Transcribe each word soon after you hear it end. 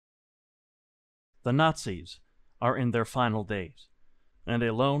The Nazis are in their final days, and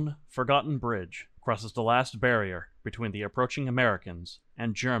a lone, forgotten bridge crosses the last barrier between the approaching Americans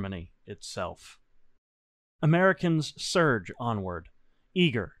and Germany itself. Americans surge onward,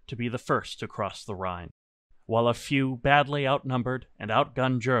 eager to be the first to cross the Rhine, while a few badly outnumbered and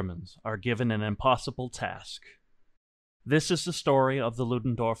outgunned Germans are given an impossible task. This is the story of the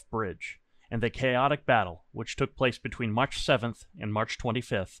Luddenforf Bridge and the chaotic battle which took place between March 7th and March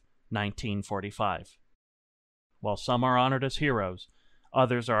 25th, 1945. While some are honored as heroes,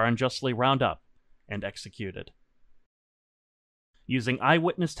 others are unjustly rounded up and executed. Using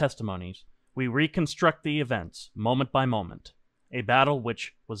eyewitness testimonies, we reconstruct the events moment by moment, a battle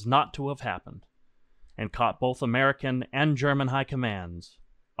which was not to have happened, and caught both American and German high commands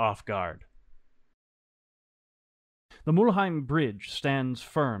off guard. The Mulheim Bridge stands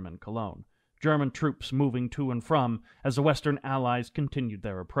firm in Cologne, German troops moving to and from as the Western Allies continued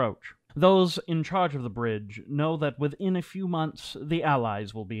their approach. Those in charge of the bridge know that within a few months the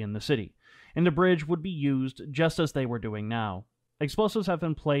Allies will be in the city, and the bridge would be used just as they were doing now. Explosives have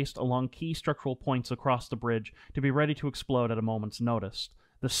been placed along key structural points across the bridge to be ready to explode at a moment's notice.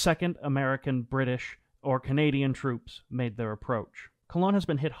 The second American, British, or Canadian troops made their approach. Cologne has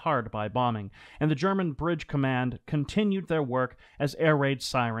been hit hard by bombing, and the German Bridge Command continued their work as air raid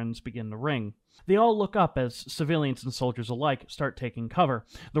sirens begin to ring. They all look up as civilians and soldiers alike start taking cover,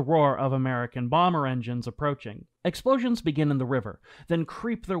 the roar of American bomber engines approaching. Explosions begin in the river, then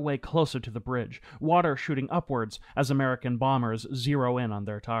creep their way closer to the bridge, water shooting upwards as American bombers zero in on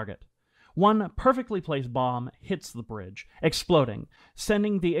their target. One perfectly placed bomb hits the bridge, exploding,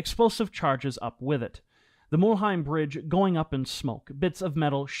 sending the explosive charges up with it. The Mulheim Bridge going up in smoke, bits of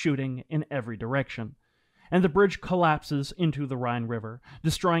metal shooting in every direction. And the bridge collapses into the Rhine River,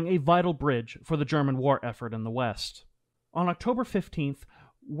 destroying a vital bridge for the German war effort in the West. On October 15th,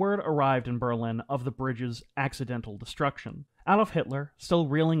 word arrived in Berlin of the bridge's accidental destruction. Adolf Hitler, still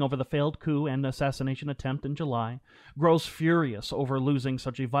reeling over the failed coup and assassination attempt in July, grows furious over losing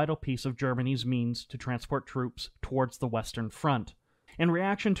such a vital piece of Germany's means to transport troops towards the Western Front. In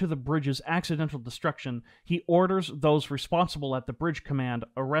reaction to the bridge's accidental destruction, he orders those responsible at the Bridge Command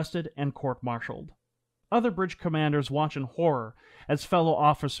arrested and court-martialed. Other bridge commanders watch in horror as fellow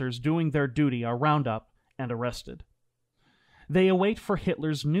officers doing their duty are rounded up and arrested. They await for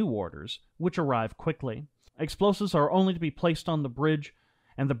Hitler's new orders, which arrive quickly. Explosives are only to be placed on the bridge,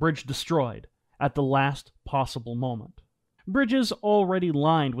 and the bridge destroyed at the last possible moment. Bridges already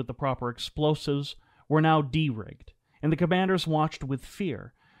lined with the proper explosives were now de-rigged, and the commanders watched with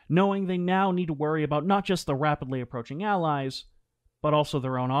fear, knowing they now need to worry about not just the rapidly approaching Allies, but also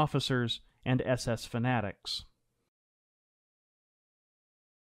their own officers and SS fanatics.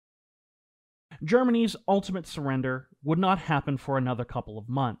 Germany's ultimate surrender would not happen for another couple of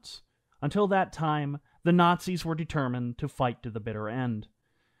months. Until that time, the Nazis were determined to fight to the bitter end.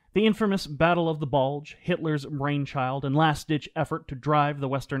 The infamous Battle of the Bulge, Hitler's brainchild and last-ditch effort to drive the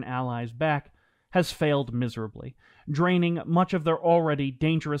Western Allies back, has failed miserably, draining much of their already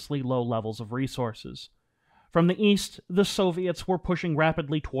dangerously low levels of resources. From the east, the Soviets were pushing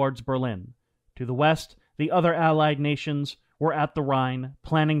rapidly towards Berlin. To the west, the other Allied nations were at the Rhine,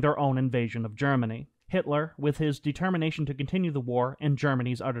 planning their own invasion of Germany. Hitler, with his determination to continue the war and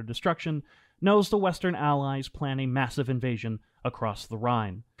Germany's utter destruction, knows the Western Allies plan a massive invasion across the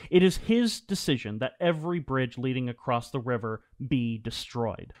Rhine. It is his decision that every bridge leading across the river be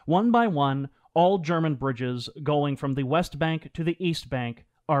destroyed. One by one, all German bridges going from the West Bank to the East Bank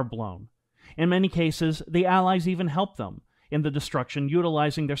are blown. In many cases, the Allies even helped them in the destruction,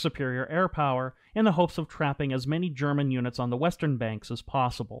 utilizing their superior air power in the hopes of trapping as many German units on the western banks as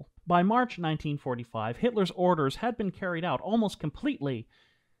possible. By March 1945, Hitler's orders had been carried out almost completely,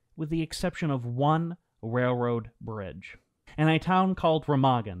 with the exception of one railroad bridge. In a town called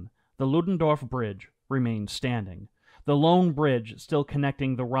Remagen, the Luddendorf Bridge remained standing, the lone bridge still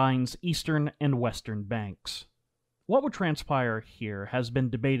connecting the Rhine's eastern and western banks. What would transpire here has been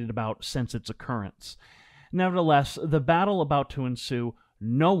debated about since its occurrence. Nevertheless, the battle about to ensue,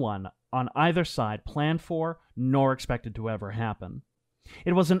 no one on either side planned for nor expected to ever happen.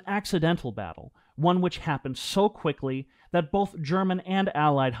 It was an accidental battle, one which happened so quickly that both German and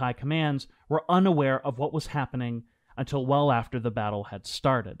Allied high commands were unaware of what was happening until well after the battle had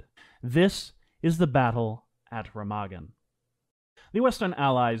started. This is the battle at Remagen. The Western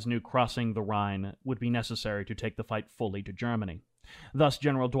Allies knew crossing the Rhine would be necessary to take the fight fully to Germany. Thus,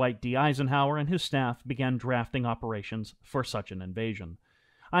 General Dwight D. Eisenhower and his staff began drafting operations for such an invasion.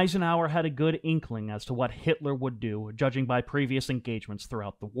 Eisenhower had a good inkling as to what Hitler would do, judging by previous engagements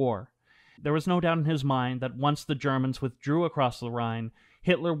throughout the war. There was no doubt in his mind that once the Germans withdrew across the Rhine,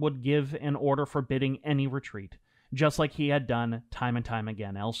 Hitler would give an order forbidding any retreat, just like he had done time and time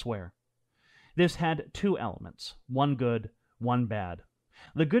again elsewhere. This had two elements, one good, one bad.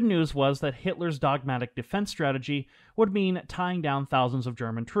 The good news was that Hitler's dogmatic defense strategy would mean tying down thousands of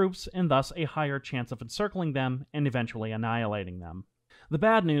German troops and thus a higher chance of encircling them and eventually annihilating them. The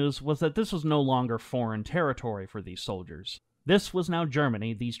bad news was that this was no longer foreign territory for these soldiers. This was now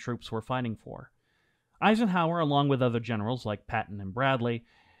Germany these troops were fighting for. Eisenhower, along with other generals like Patton and Bradley,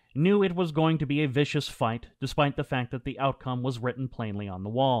 knew it was going to be a vicious fight, despite the fact that the outcome was written plainly on the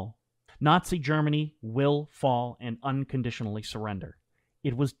wall. Nazi Germany will fall and unconditionally surrender.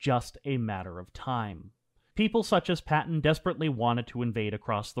 It was just a matter of time. People such as Patton desperately wanted to invade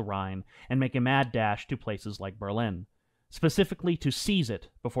across the Rhine and make a mad dash to places like Berlin, specifically to seize it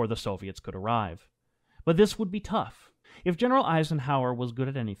before the Soviets could arrive. But this would be tough. If General Eisenhower was good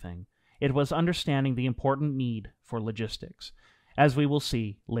at anything, it was understanding the important need for logistics, as we will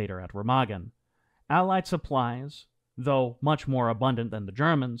see later at Remagen. Allied supplies, though much more abundant than the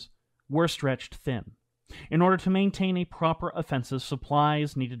Germans, were stretched thin. In order to maintain a proper offensive,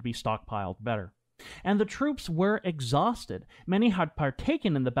 supplies needed to be stockpiled better. And the troops were exhausted. Many had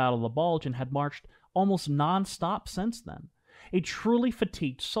partaken in the Battle of the Bulge and had marched almost non-stop since then. A truly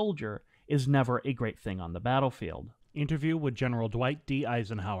fatigued soldier is never a great thing on the battlefield. Interview with General Dwight D.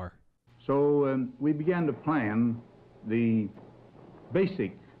 Eisenhower. So we began to plan the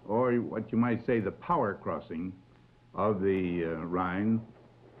basic, or what you might say, the power crossing of the Rhine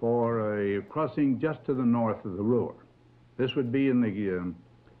for a crossing just to the north of the Ruhr. This would be in the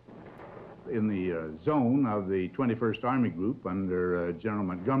zone of the 21st Army Group under General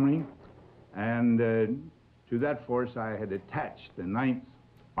Montgomery, and to that force I had attached the 9th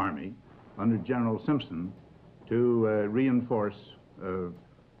Army under General Simpson to reinforce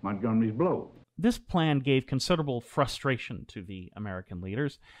Montgomery's blow. This plan gave considerable frustration to the American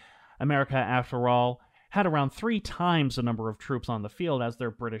leaders. America, after all, had around 3 times the number of troops on the field as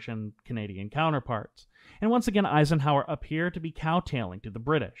their British and Canadian counterparts. And once again, Eisenhower appeared to be kowtailing to the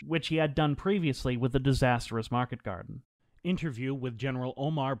British, which he had done previously with the disastrous Market Garden. Interview with General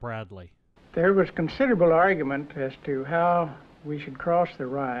Omar Bradley. There was considerable argument as to how we should cross the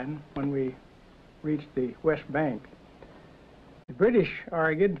Rhine when we reached the West Bank. The British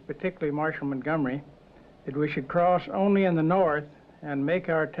argued, particularly Marshal Montgomery, that we should cross only in the north and make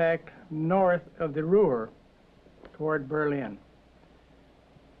our attack north of the Ruhr toward Berlin.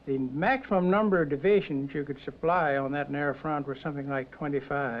 The maximum number of divisions you could supply on that narrow front was something like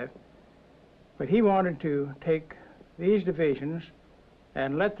 25, but he wanted to take these divisions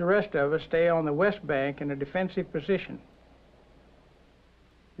and let the rest of us stay on the West Bank in a defensive position.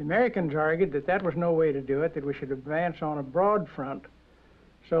 The Americans argued that that was no way to do it, that we should advance on a broad front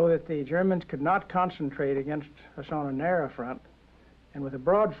so that the Germans could not concentrate against us on a narrow front. And with a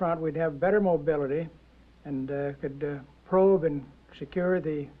broad front, we'd have better mobility and could probe and secure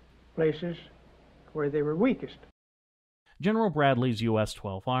the places where they were weakest. General Bradley's U.S.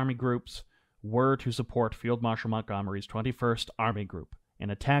 12 Army groups were to support Field Marshal Montgomery's 21st Army Group in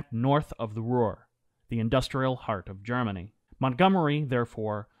attack north of the Ruhr, the industrial heart of Germany. Montgomery,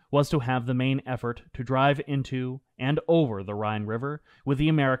 therefore, was to have the main effort to drive into and over the Rhine River, with the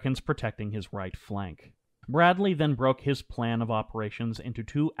Americans protecting his right flank. Bradley then broke his plan of operations into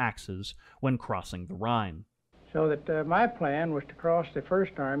 2 axes when crossing the Rhine. So that my plan was to cross the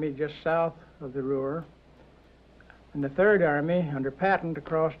First Army just south of the Ruhr, and the Third Army under Patton to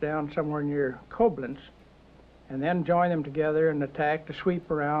cross down somewhere near Koblenz, and then join them together and attack to sweep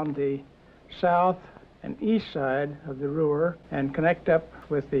around the south and east side of the Ruhr and connect up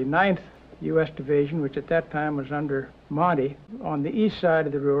with the 9th U.S. Division, which at that time was under Monty, on the east side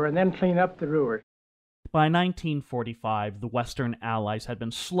of the Ruhr, and then clean up the Ruhr. By 1945, the Western Allies had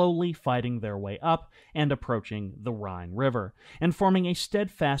been slowly fighting their way up and approaching the Rhine River, and forming a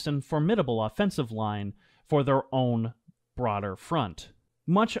steadfast and formidable offensive line for their own broader front.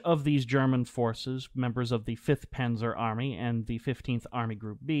 Much of these German forces, members of the 5th Panzer Army and the 15th Army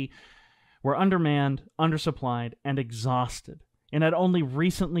Group B, were undermanned, undersupplied, and exhausted, and had only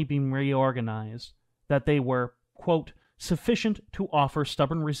recently been reorganized that they were, quote, sufficient to offer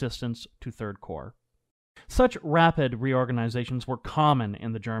stubborn resistance to Third Corps. Such rapid reorganizations were common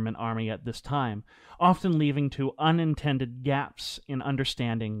in the German army at this time, often leading to unintended gaps in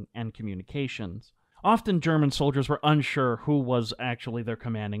understanding and communications. Often German soldiers were unsure who was actually their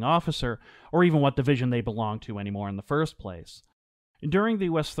commanding officer, or even what division they belonged to anymore in the first place. During the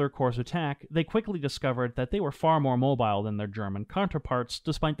U.S. Third Corps' attack, they quickly discovered that they were far more mobile than their German counterparts,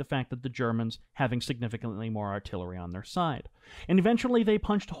 despite the fact that the Germans having significantly more artillery on their side. And eventually they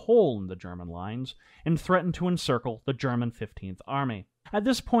punched a hole in the German lines and threatened to encircle the German 15th Army. At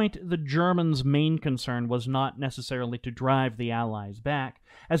this point, the Germans' main concern was not necessarily to drive the Allies back,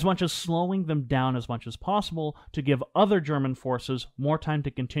 as much as slowing them down as much as possible to give other German forces more time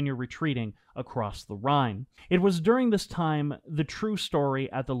to continue retreating across the Rhine. It was during this time the true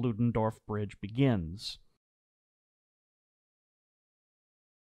story at the Luddenforf Bridge begins.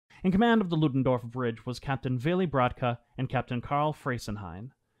 In command of the Ludendorf Bridge was Captain Willy Brodtke and Captain Karl Friesenhain.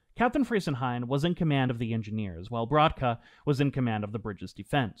 Captain Friesenhain was in command of the engineers, while Brodtke was in command of the bridge's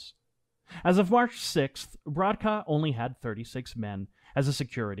defense. As of March 6th, Brodtke only had 36 men as a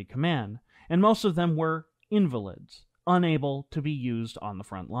security command, and most of them were invalids, unable to be used on the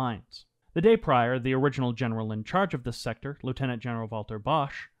front lines. The day prior, the original general in charge of this sector, Lieutenant General Walter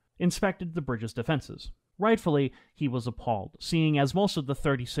Bosch, inspected the bridge's defenses. Rightfully, he was appalled, seeing as most of the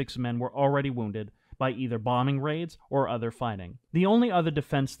 36 men were already wounded by either bombing raids or other fighting. The only other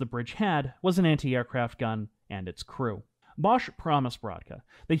defense the bridge had was an anti-aircraft gun and its crew. Bosch promised Brodtke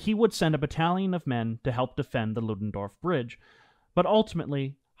that he would send a battalion of men to help defend the Luddendorf Bridge, but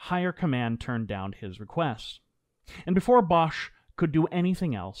ultimately, higher command turned down his request. And before Bosch could do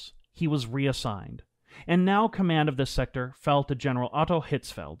anything else, he was reassigned, and now command of this sector fell to General Otto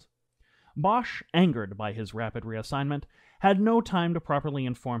Hitzfeld. Bosch, angered by his rapid reassignment, had no time to properly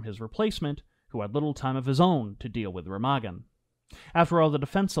inform his replacement, who had little time of his own to deal with Remagen. After all, the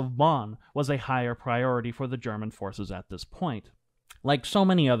defense of Bonn was a higher priority for the German forces at this point. Like so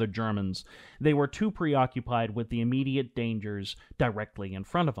many other Germans, they were too preoccupied with the immediate dangers directly in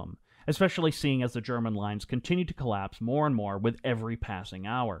front of them, especially seeing as the German lines continued to collapse more and more with every passing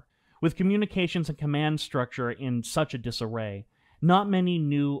hour. With communications and command structure in such a disarray, not many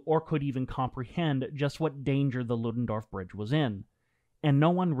knew or could even comprehend just what danger the Luddendorf Bridge was in, and no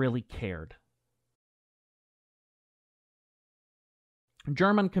one really cared.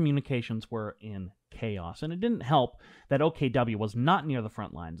 German communications were in chaos, and it didn't help that OKW was not near the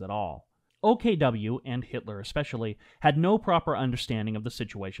front lines at all. OKW, and Hitler especially, had no proper understanding of the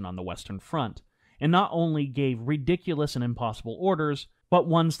situation on the Western Front, and not only gave ridiculous and impossible orders, but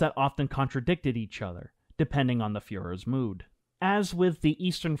ones that often contradicted each other, depending on the Führer's mood. As with the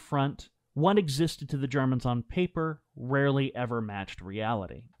Eastern Front, what existed to the Germans on paper rarely ever matched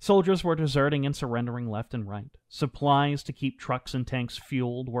reality. Soldiers were deserting and surrendering left and right. Supplies to keep trucks and tanks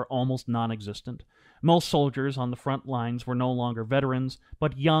fueled were almost non-existent. Most soldiers on the front lines were no longer veterans,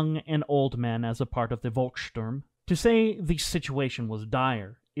 but young and old men as a part of the Volkssturm. To say the situation was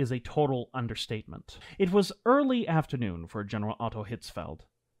dire is a total understatement. It was early afternoon for General Otto Hitzfeld.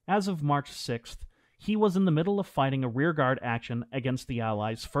 As of March 6th, he was in the middle of fighting a rearguard action against the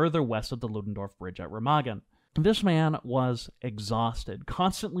Allies further west of the Luddendorf Bridge at Remagen. This man was exhausted,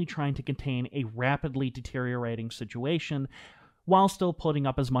 constantly trying to contain a rapidly deteriorating situation while still putting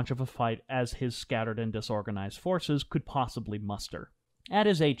up as much of a fight as his scattered and disorganized forces could possibly muster. At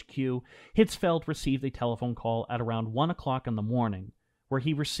his HQ, Hitzfeld received a telephone call at around 1 o'clock in the morning, where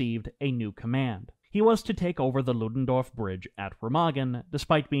he received a new command. He was to take over the Luddendorf Bridge at Remagen,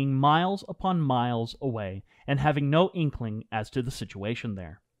 despite being miles upon miles away and having no inkling as to the situation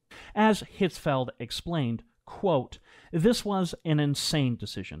there. As Hitzfeld explained, quote, "This was an insane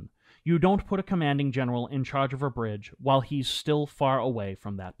decision. You don't put a commanding general in charge of a bridge while he's still far away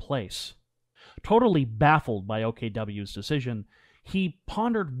from that place." Totally baffled by OKW's decision, he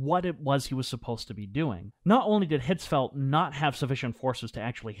pondered what it was he was supposed to be doing. Not only did Hitzfeld not have sufficient forces to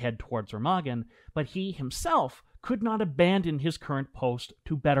actually head towards Remagen, but he himself could not abandon his current post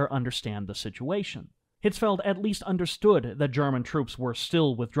to better understand the situation. Hitzfeld at least understood that German troops were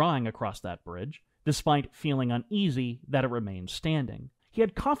still withdrawing across that bridge, despite feeling uneasy that it remained standing. He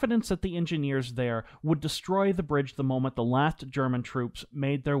had confidence that the engineers there would destroy the bridge the moment the last German troops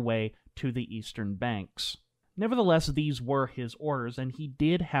made their way to the eastern banks. Nevertheless, these were his orders, and he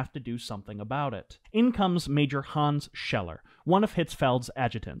did have to do something about it. In comes Major Hans Scheller, one of Hitzfeld's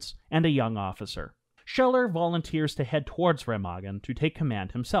adjutants, and a young officer. Scheller volunteers to head towards Remagen to take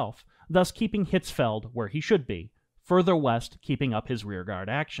command himself, thus keeping Hitzfeld where he should be, further west keeping up his rearguard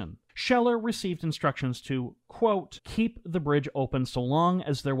action. Scheller received instructions to, quote, "keep the bridge open so long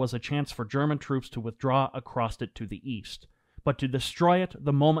as there was a chance for German troops to withdraw across it to the east, but to destroy it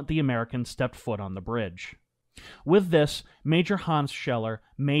the moment the Americans stepped foot on the bridge." With this, Major Hans Scheller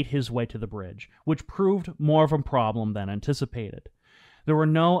made his way to the bridge, which proved more of a problem than anticipated. There were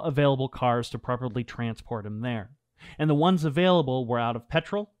no available cars to properly transport him there, and the ones available were out of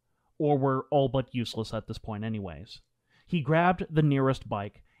petrol or were all but useless at this point anyways. He grabbed the nearest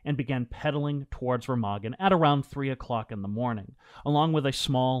bike and began pedaling towards Remagen at around 3 o'clock in the morning, along with a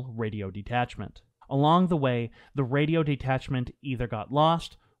small radio detachment. Along the way, the radio detachment either got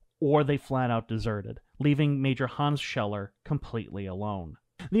lost or they flat out deserted, leaving Major Hans Scheller completely alone.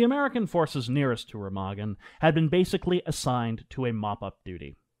 The American forces nearest to Remagen had been basically assigned to a mop-up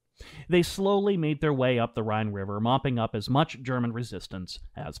duty. They slowly made their way up the Rhine River, mopping up as much German resistance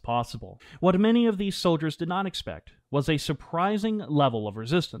as possible. What many of these soldiers did not expect was a surprising level of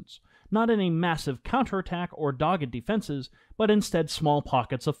resistance, not in a massive counterattack or dogged defenses, but instead small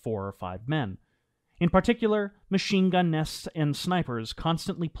pockets of 4 or 5 men. In particular, machine gun nests and snipers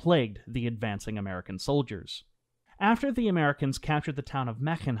constantly plagued the advancing American soldiers. After the Americans captured the town of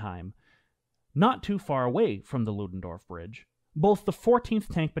Machenheim, not too far away from the Luddenforf Bridge, both the 14th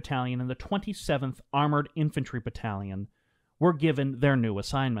Tank Battalion and the 27th Armored Infantry Battalion were given their new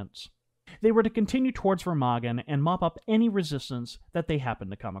assignments. They were to continue towards Remagen and mop up any resistance that they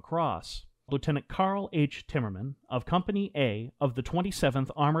happened to come across. Lieutenant Karl H. Timmerman of Company A of the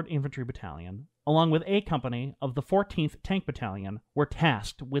 27th Armored Infantry Battalion, along with A Company of the 14th Tank Battalion, were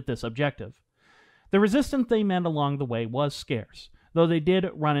tasked with this objective. The resistance they met along the way was scarce, though they did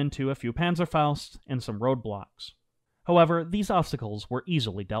run into a few Panzerfausts and some roadblocks. However, these obstacles were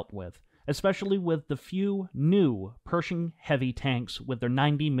easily dealt with, especially with the few new Pershing heavy tanks with their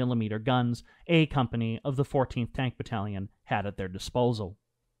 90mm guns A Company of the 14th Tank Battalion had at their disposal.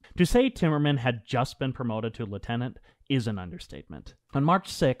 To say Timmerman had just been promoted to lieutenant is an understatement. On March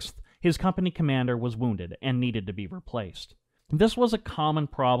 6th, his company commander was wounded and needed to be replaced. This was a common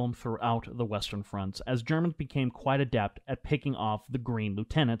problem throughout the Western fronts, as Germans became quite adept at picking off the green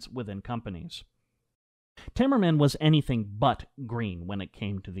lieutenants within companies. Timmerman was anything but green when it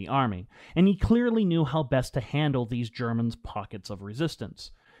came to the army, and he clearly knew how best to handle these Germans' pockets of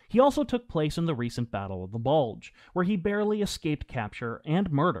resistance. He also took place in the recent Battle of the Bulge, where he barely escaped capture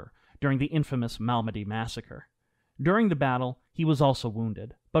and murder during the infamous Malmedy massacre. During the battle, he was also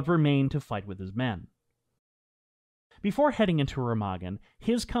wounded, but remained to fight with his men. Before heading into Remagen,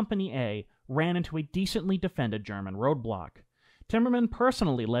 his Company A ran into a decently defended German roadblock. Timmerman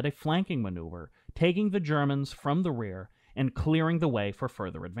personally led a flanking maneuver, taking the Germans from the rear and clearing the way for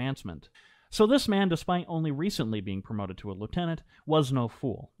further advancement. So this man, despite only recently being promoted to a lieutenant, was no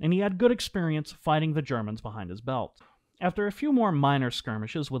fool, and he had good experience fighting the Germans behind his belt. After a few more minor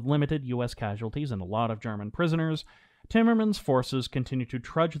skirmishes with limited U.S. casualties and a lot of German prisoners, Timmerman's forces continued to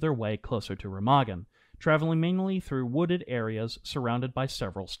trudge their way closer to Remagen, traveling mainly through wooded areas surrounded by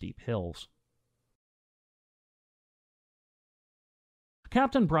several steep hills.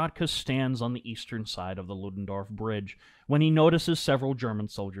 Captain Brodtke stands on the eastern side of the Luddenforf Bridge when he notices several German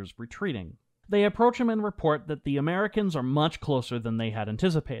soldiers retreating. They approach him and report that the Americans are much closer than they had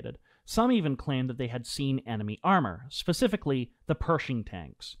anticipated. Some even claim that they had seen enemy armor, specifically the Pershing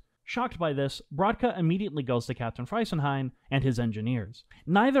tanks. Shocked by this, Brodtke immediately goes to Captain Friesenhain and his engineers.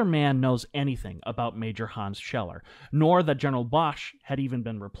 Neither man knows anything about Major Hans Scheller, nor that General Bosch had even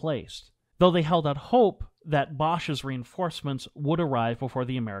been replaced, though they held out hope that Bosch's reinforcements would arrive before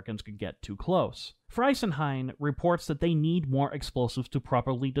the Americans could get too close. Friesenhain reports that they need more explosives to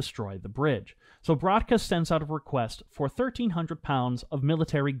properly destroy the bridge, so Brodtke sends out a request for 1,300 pounds of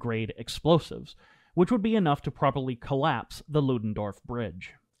military-grade explosives, which would be enough to properly collapse the Luddendorf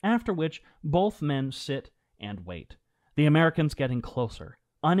Bridge. After which, both men sit and wait, the Americans getting closer,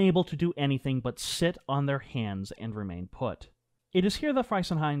 unable to do anything but sit on their hands and remain put. It is here that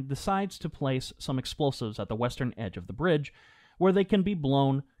Friesenhain decides to place some explosives at the western edge of the bridge, where they can be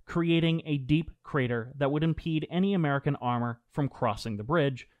blown, creating a deep crater that would impede any American armor from crossing the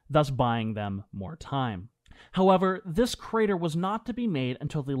bridge, thus buying them more time. However, this crater was not to be made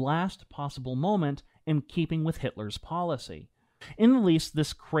until the last possible moment, in keeping with Hitler's policy. In the least,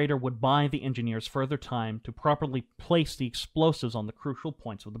 this crater would buy the engineers further time to properly place the explosives on the crucial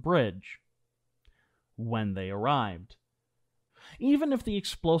points of the bridge. When they arrived. Even if the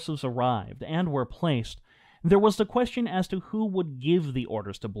explosives arrived and were placed, there was the question as to who would give the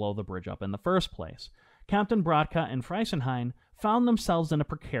orders to blow the bridge up in the first place. Captain Brodtke and Friesenhain found themselves in a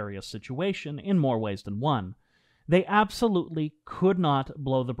precarious situation in more ways than one. They absolutely could not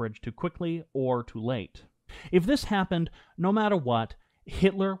blow the bridge too quickly or too late. If this happened, no matter what,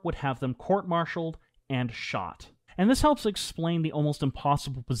 Hitler would have them court-martialed and shot. And this helps explain the almost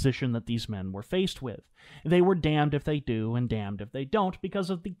impossible position that these men were faced with. They were damned if they do and damned if they don't because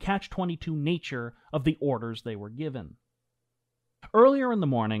of the catch-22 nature of the orders they were given. Earlier in the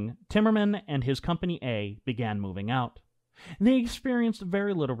morning, Timmerman and his Company A began moving out. They experienced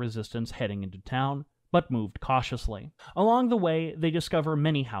very little resistance heading into town, but moved cautiously. Along the way, they discover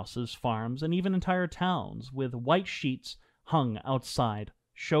many houses, farms, and even entire towns with white sheets hung outside,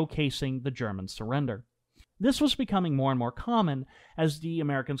 showcasing the German surrender. This was becoming more and more common as the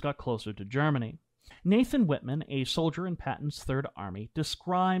Americans got closer to Germany. Nathan Whitman, a soldier in Patton's Third Army,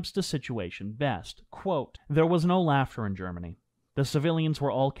 describes the situation best. Quote, "There was no laughter in Germany. The civilians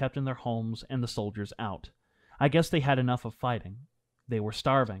were all kept in their homes and the soldiers out. I guess they had enough of fighting. They were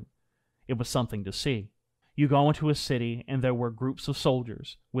starving. It was something to see. You go into a city and there were groups of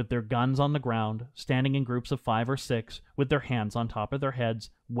soldiers with their guns on the ground, standing in groups of 5 or 6 with their hands on top of their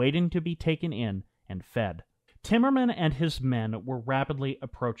heads, waiting to be taken in and fed." Timmerman and his men were rapidly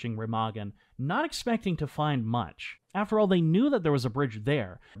approaching Remagen, not expecting to find much. After all, they knew that there was a bridge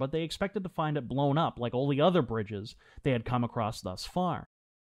there, but they expected to find it blown up like all the other bridges they had come across thus far.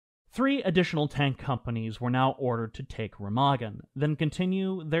 3 additional tank companies were now ordered to take Remagen, then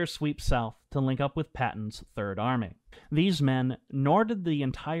continue their sweep south to link up with Patton's Third Army. These men, nor did the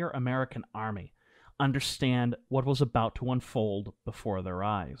entire American army, understand what was about to unfold before their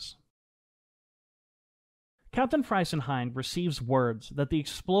eyes. Captain Friesenheim receives words that the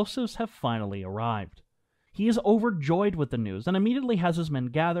explosives have finally arrived. He is overjoyed with the news and immediately has his men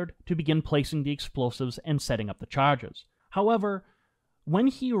gathered to begin placing the explosives and setting up the charges. However, when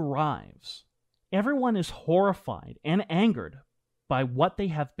he arrives, everyone is horrified and angered by what they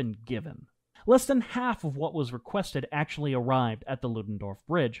have been given. Less than half of what was requested actually arrived at the Luddenforf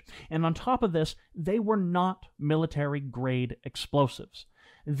Bridge, and on top of this, they were not military-grade explosives.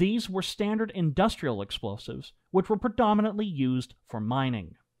 These were standard industrial explosives, which were predominantly used for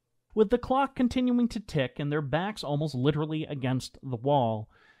mining. With the clock continuing to tick and their backs almost literally against the wall,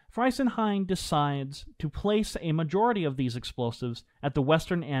 Friesenheim decides to place a majority of these explosives at the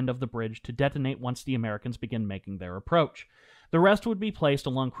western end of the bridge to detonate once the Americans begin making their approach. The rest would be placed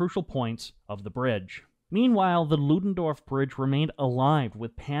along crucial points of the bridge. Meanwhile, the Luddendorf Bridge remained alive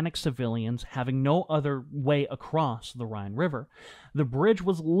with panicked civilians having no other way across the Rhine River. The bridge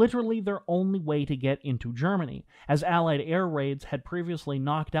was literally their only way to get into Germany, as Allied air raids had previously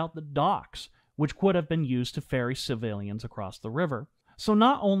knocked out the docks, which could have been used to ferry civilians across the river. So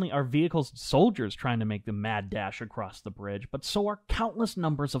not only are vehicles and soldiers trying to make the mad dash across the bridge, but so are countless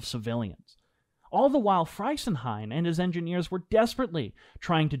numbers of civilians. All the while, Friesenheim and his engineers were desperately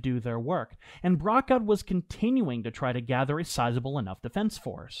trying to do their work, and Bridgehead was continuing to try to gather a sizable enough defense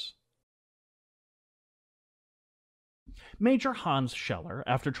force. Major Hans Scheller,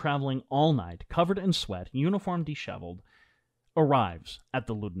 after traveling all night, covered in sweat, uniform disheveled, arrives at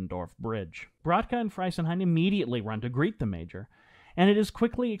the Luddendorf Bridge. Bridgehead and Friesenheim immediately run to greet the Major, and it is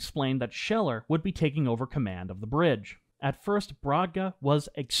quickly explained that Scheller would be taking over command of the bridge. At first, Bridgehead was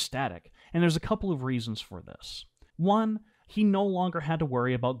ecstatic, and there's a couple of reasons for this. One, he no longer had to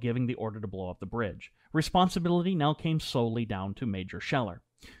worry about giving the order to blow up the bridge. Responsibility now came solely down to Major Scheller.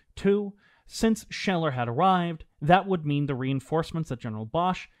 2, since Scheller had arrived, that would mean the reinforcements that General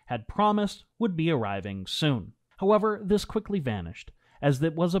Bosch had promised would be arriving soon. However, this quickly vanished, as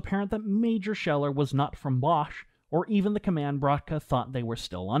it was apparent that Major Scheller was not from Bosch, or even the command Bridgehead thought they were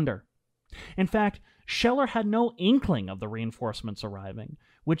still under. In fact, Scheller had no inkling of the reinforcements arriving,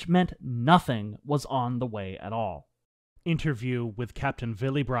 which meant nothing was on the way at all. Interview with Captain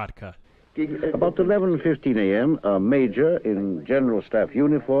Willy Bridgehead. About 11:15 a.m., a major in General Staff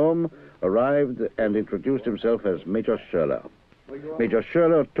uniform arrived and introduced himself as Major Scheller. Major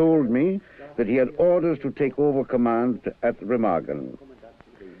Scheller told me that he had orders to take over command at Remagen.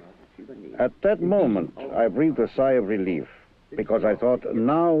 At that moment, I breathed a sigh of relief, because I thought,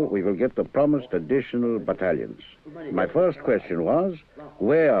 now we will get the promised additional battalions. My first question was,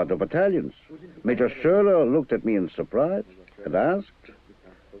 where are the battalions? Major Scheller looked at me in surprise and asked,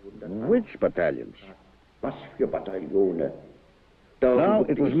 which battalions? Now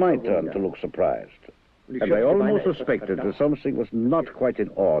it was my turn to look surprised, and I almost suspected that something was not quite in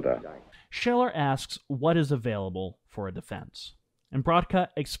order. Scheller asks what is available for a defense, and Bridgehead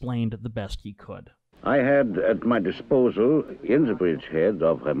explained the best he could. I had at my disposal, in the bridgehead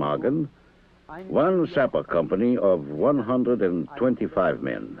of Remagen, one sapper company of 125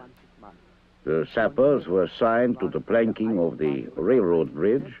 men. The sappers were assigned to the planking of the railroad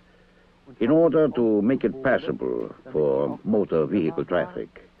bridge in order to make it passable for motor vehicle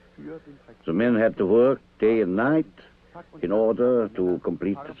traffic. The men had to work day and night in order to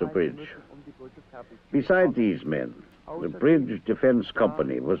complete the bridge. Besides these men, the Bridge Defense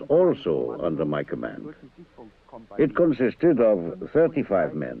Company was also under my command. It consisted of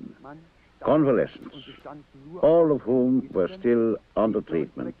 35 men, convalescents, all of whom were still under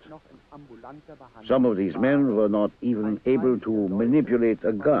treatment. Some of these men were not even able to manipulate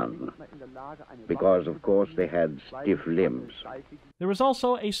a gun, because, of course, they had stiff limbs. There was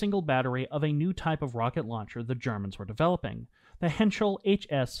also a single battery of a new type of rocket launcher the Germans were developing, the Henschel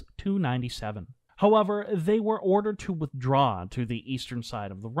HS-297. However, they were ordered to withdraw to the eastern side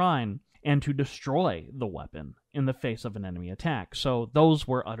of the Rhine and to destroy the weapon in the face of an enemy attack, so those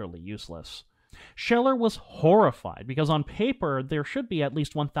were utterly useless. Scheller was horrified because on paper there should be at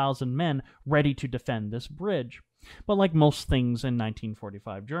least 1,000 men ready to defend this bridge, but like most things in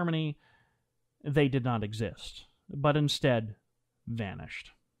 1945 Germany, they did not exist, but instead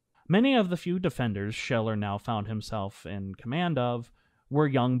vanished. Many of the few defenders Scheller now found himself in command of were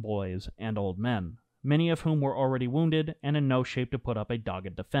young boys and old men, many of whom were already wounded and in no shape to put up a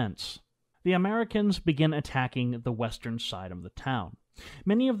dogged defense. The Americans began attacking the western side of the town.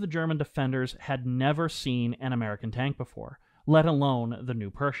 Many of the German defenders had never seen an American tank before, let alone the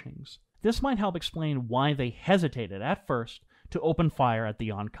new Pershings. This might help explain why they hesitated at first to open fire at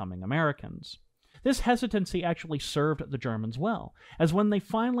the oncoming Americans. This hesitancy actually served the Germans well, as when they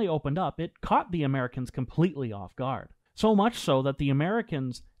finally opened up, it caught the Americans completely off guard. So much so that the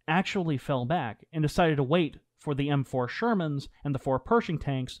Americans actually fell back and decided to wait for the M4 Shermans and the 4 Pershing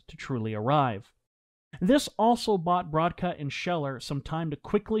tanks to truly arrive. This also bought Brodka and Scheller some time to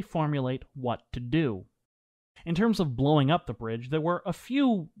quickly formulate what to do. In terms of blowing up the bridge, there were a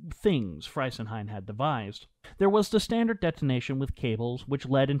few things Friesenhain had devised. There was the standard detonation with cables which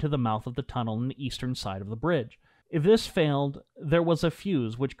led into the mouth of the tunnel on the eastern side of the bridge. If this failed, there was a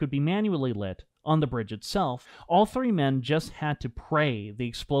fuse which could be manually lit on the bridge itself. All 3 men just had to pray the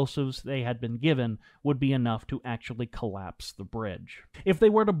explosives they had been given would be enough to actually collapse the bridge. If they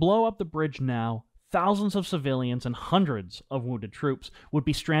were to blow up the bridge now, thousands of civilians and hundreds of wounded troops would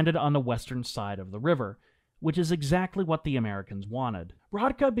be stranded on the western side of the river, which is exactly what the Americans wanted.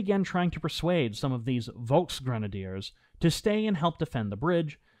 Brodka began trying to persuade some of these Volksgrenadiers to stay and help defend the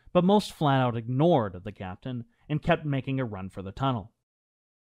bridge, but most flat out ignored the captain and kept making a run for the tunnel.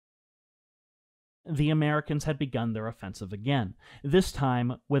 The Americans had begun their offensive again, this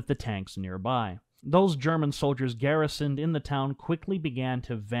time with the tanks nearby. Those German soldiers garrisoned in the town quickly began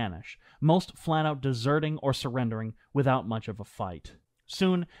to vanish, most flat out deserting or surrendering without much of a fight.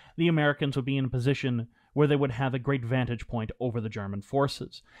 Soon, the Americans would be in a position where they would have a great vantage point over the German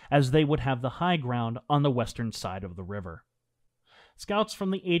forces, as they would have the high ground on the western side of the river. Scouts from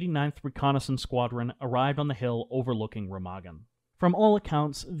the 89th Reconnaissance Squadron arrived on the hill overlooking Remagen. From all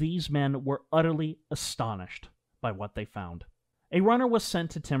accounts, these men were utterly astonished by what they found. A runner was sent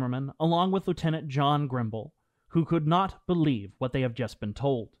to Timmerman, along with Lieutenant John Grimble, who could not believe what they have just been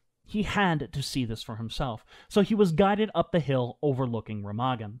told. He had to see this for himself, so he was guided up the hill overlooking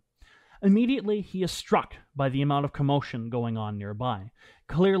Remagen. Immediately, he is struck by the amount of commotion going on nearby.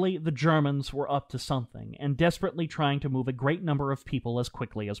 Clearly, the Germans were up to something, and desperately trying to move a great number of people as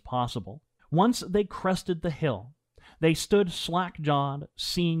quickly as possible. Once they crested the hill, they stood slack-jawed,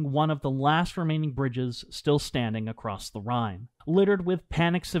 seeing one of the last remaining bridges still standing across the Rhine. Littered with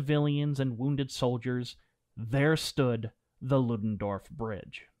panicked civilians and wounded soldiers, there stood the Luddendorf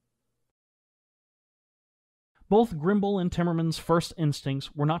Bridge. Both Grimble and Timmerman's first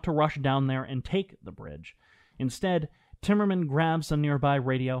instincts were not to rush down there and take the bridge. Instead, Timmerman grabs a nearby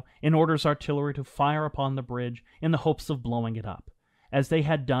radio and orders artillery to fire upon the bridge in the hopes of blowing it up, as they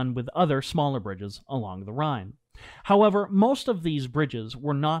had done with other smaller bridges along the Rhine. However, most of these bridges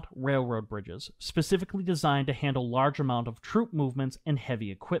were not railroad bridges, specifically designed to handle large amount of troop movements and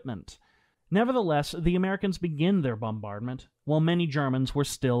heavy equipment. Nevertheless, the Americans begin their bombardment, while many Germans were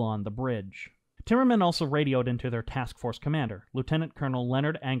still on the bridge. Timmerman also radioed into their task force commander, Lieutenant Colonel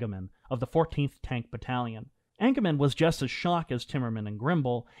Leonard Angerman of the 14th Tank Battalion. Angerman was just as shocked as Timmerman and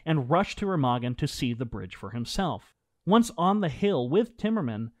Grimble, and rushed to Remagen to see the bridge for himself. Once on the hill with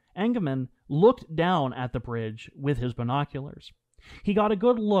Timmerman, Angerman looked down at the bridge with his binoculars. He got a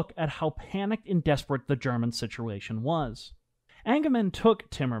good look at how panicked and desperate the German situation was. Angerman took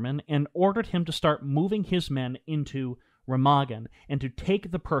Timmerman and ordered him to start moving his men into Remagen and to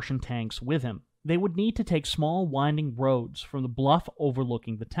take the Pershing tanks with him. They would need to take small winding roads from the bluff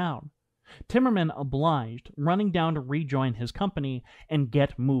overlooking the town. Timmerman obliged, running down to rejoin his company and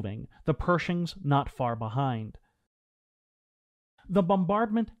get moving, the Pershings not far behind. The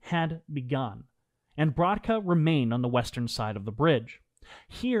bombardment had begun, and Brodka remained on the western side of the bridge.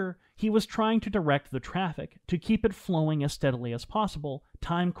 Here, he was trying to direct the traffic to keep it flowing as steadily as possible,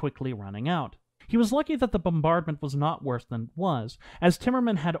 time quickly running out. He was lucky that the bombardment was not worse than it was, as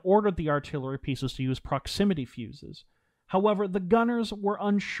Timmerman had ordered the artillery pieces to use proximity fuses. However, the gunners were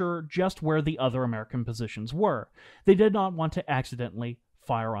unsure just where the other American positions were. They did not want to accidentally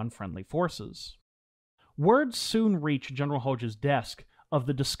fire on friendly forces. Word soon reached General Hoge's desk of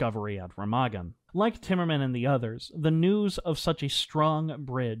the discovery at Remagen. Like Timmerman and the others, the news of such a strong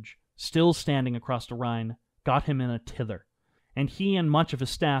bridge, still standing across the Rhine, got him in a tither, and he and much of his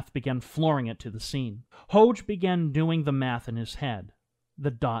staff began flooring it to the scene. Hoge began doing the math in his head,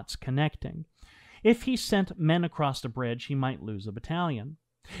 the dots connecting. If he sent men across the bridge, he might lose a battalion.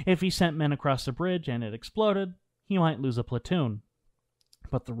 If he sent men across the bridge and it exploded, he might lose a platoon.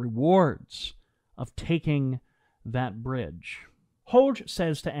 But the rewards of taking that bridge. Hoge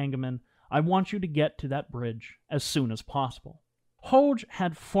says to Engelmann, "I want you to get to that bridge as soon as possible." Hoge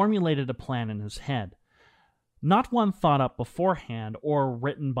had formulated a plan in his head, not one thought up beforehand or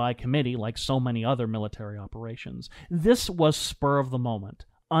written by committee like so many other military operations. This was spur of the moment,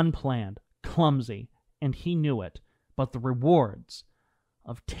 unplanned, clumsy, and he knew it. But the rewards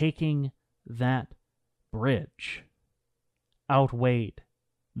of taking that bridge outweighed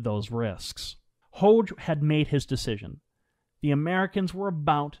those risks. Hoge had made his decision. The Americans were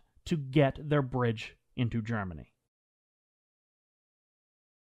about to get their bridge into Germany.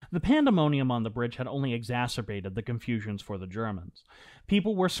 The pandemonium on the bridge had only exacerbated the confusions for the Germans.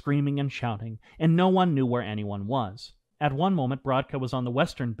 People were screaming and shouting, and no one knew where anyone was. At one moment, Brodka was on the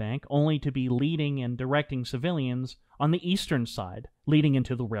western bank, only to be leading and directing civilians on the eastern side, leading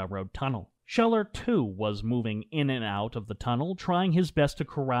into the railroad tunnel. Scheller, too, was moving in and out of the tunnel, trying his best to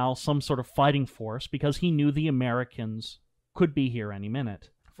corral some sort of fighting force because he knew the Americans could be here any minute.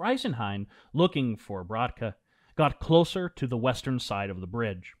 Friesenhain, looking for Brodka, got closer to the western side of the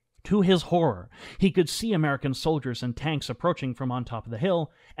bridge. To his horror, he could see American soldiers and tanks approaching from on top of the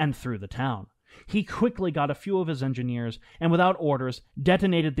hill and through the town. He quickly got a few of his engineers and, without orders,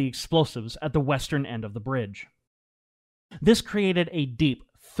 detonated the explosives at the western end of the bridge. This created a deep,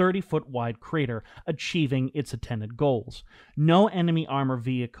 30-foot wide crater, achieving its intended goals. No enemy armor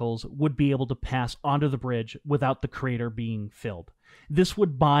vehicles would be able to pass onto the bridge without the crater being filled. This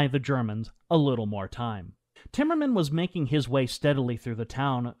would buy the Germans a little more time. Timmerman was making his way steadily through the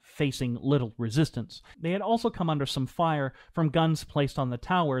town, facing little resistance. They had also come under some fire from guns placed on the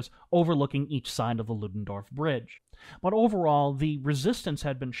towers overlooking each side of the Luddendorf Bridge. But overall, the resistance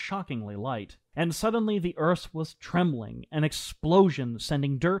had been shockingly light, and suddenly the earth was trembling, an explosion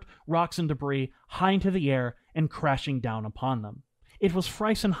sending dirt, rocks, and debris high into the air and crashing down upon them. It was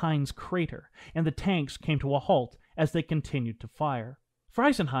Friesenhain's crater, and the tanks came to a halt as they continued to fire.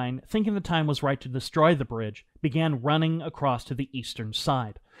 Friesenhain, thinking the time was right to destroy the bridge, began running across to the eastern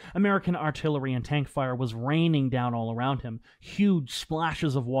side. American artillery and tank fire was raining down all around him, huge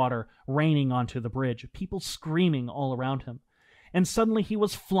splashes of water raining onto the bridge, people screaming all around him. And suddenly he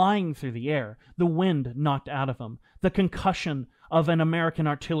was flying through the air, the wind knocked out of him, the concussion of an American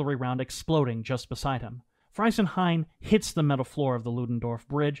artillery round exploding just beside him. Friesenhain hits the metal floor of the Luddendorf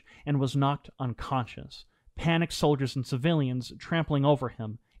Bridge and was knocked unconscious. Panicked soldiers and civilians trampling over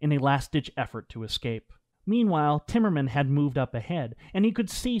him in a last-ditch effort to escape. Meanwhile, Timmerman had moved up ahead, and he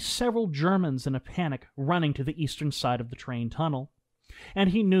could see several Germans in a panic running to the eastern side of the train tunnel. And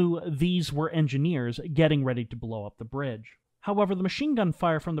he knew these were engineers getting ready to blow up the bridge. However, the machine gun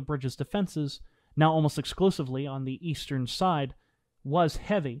fire from the bridge's defenses, now almost exclusively on the eastern side, was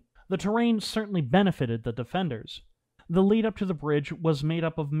heavy. The terrain certainly benefited the defenders. The lead up to the bridge was made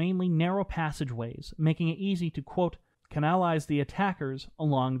up of mainly narrow passageways, making it easy to, quote, canalize the attackers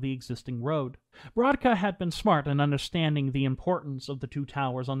along the existing road. Brodka had been smart in understanding the importance of the two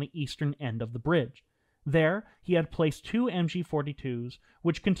towers on the eastern end of the bridge. There, he had placed two MG-42s,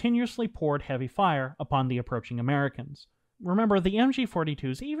 which continuously poured heavy fire upon the approaching Americans. Remember, the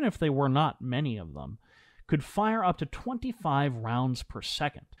MG-42s, even if there were not many of them, could fire up to 25 rounds per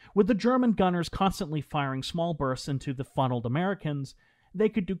second. With the German gunners constantly firing small bursts into the funneled Americans, they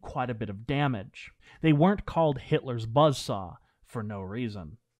could do quite a bit of damage. They weren't called Hitler's buzzsaw for no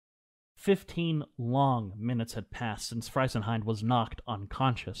reason. 15 long minutes had passed since Friesenhain was knocked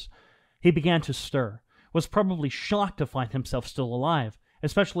unconscious. He began to stir, was probably shocked to find himself still alive,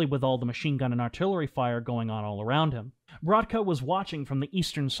 especially with all the machine gun and artillery fire going on all around him. Brodka was watching from the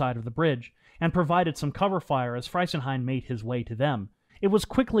eastern side of the bridge, and provided some cover fire as Friesenhain made his way to them. It was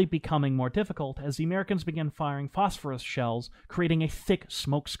quickly becoming more difficult as the Americans began firing phosphorus shells, creating a thick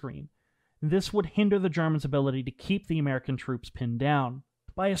smoke screen. This would hinder the Germans' ability to keep the American troops pinned down.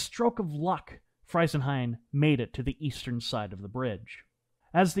 By a stroke of luck, Friesenhain made it to the eastern side of the bridge.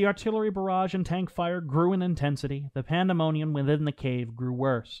 As the artillery barrage and tank fire grew in intensity, the pandemonium within the cave grew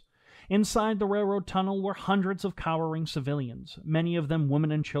worse. Inside the railroad tunnel were hundreds of cowering civilians, many of them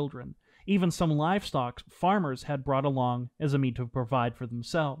women and children. Even some livestock farmers had brought along as a means to provide for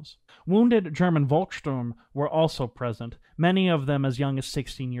themselves. Wounded German Volkssturm were also present, many of them as young as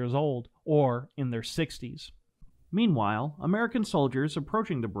 16 years old, or in their 60s. Meanwhile, American soldiers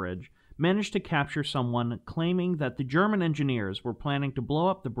approaching the bridge managed to capture someone claiming that the German engineers were planning to blow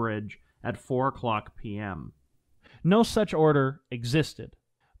up the bridge at 4 o'clock p.m. No such order existed.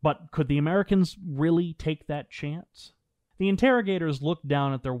 But could the Americans really take that chance? The interrogators looked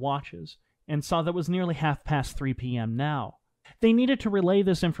down at their watches and saw that it was nearly 3:30 p.m. now. They needed to relay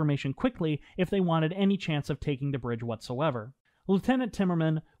this information quickly if they wanted any chance of taking the bridge whatsoever. Lieutenant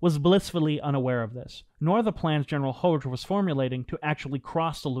Timmerman was blissfully unaware of this, nor the plans General Hoge was formulating to actually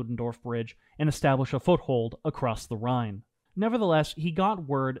cross the Ludendorff Bridge and establish a foothold across the Rhine. Nevertheless, he got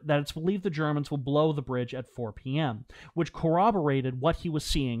word that it's believed the Germans will blow the bridge at 4 p.m., which corroborated what he was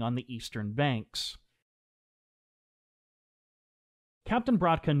seeing on the eastern banks. Captain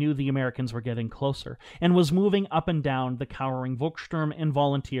Brodka knew the Americans were getting closer, and was moving up and down the cowering Volkssturm and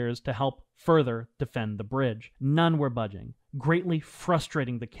volunteers to help further defend the bridge. None were budging, greatly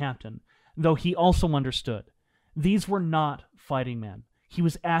frustrating the captain, though he also understood. These were not fighting men. He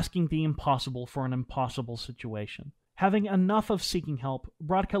was asking the impossible for an impossible situation. Having enough of seeking help,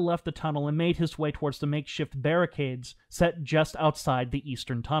 Brodka left the tunnel and made his way towards the makeshift barricades set just outside the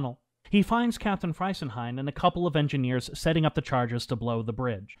eastern tunnel. He finds Captain Friesenhain and a couple of engineers setting up the charges to blow the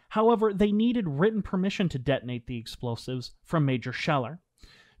bridge. However, they needed written permission to detonate the explosives from Major Scheller.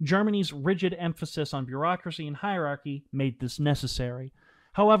 Germany's rigid emphasis on bureaucracy and hierarchy made this necessary.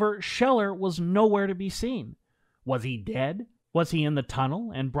 However, Scheller was nowhere to be seen. Was he dead? Was he in the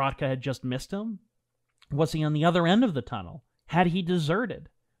tunnel and Brodka had just missed him? Was he on the other end of the tunnel? Had he deserted?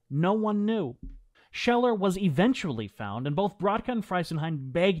 No one knew. Scheller was eventually found, and both Brodka and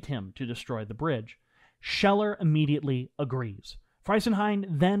Friesenhain begged him to destroy the bridge. Scheller immediately agrees. Friesenhain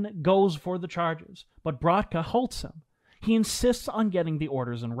then goes for the charges, but Brodka halts him. He insists on getting the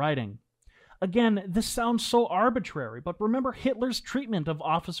orders in writing. Again, this sounds so arbitrary, but remember Hitler's treatment of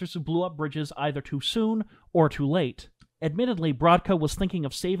officers who blew up bridges either too soon or too late. Admittedly, Brodka was thinking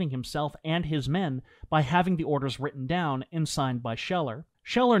of saving himself and his men by having the orders written down and signed by Scheller.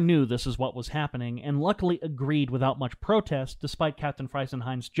 Scheller knew this is what was happening, and luckily agreed without much protest, despite Captain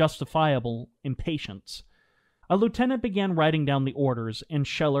Friesenhain's justifiable impatience. A lieutenant began writing down the orders, and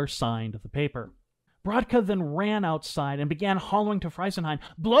Scheller signed the paper. Brodka then ran outside and began hollering to Friesenhain,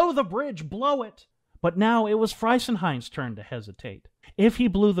 "Blow the bridge! Blow it!" But now it was Friesenhain's turn to hesitate. If he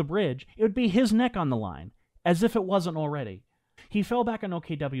blew the bridge, it would be his neck on the line, as if it wasn't already. He fell back on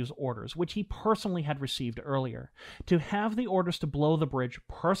OKW's orders, which he personally had received earlier, to have the orders to blow the bridge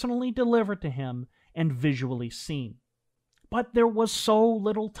personally delivered to him and visually seen. But there was so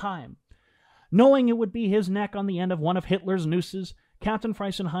little time. Knowing it would be his neck on the end of one of Hitler's nooses, Captain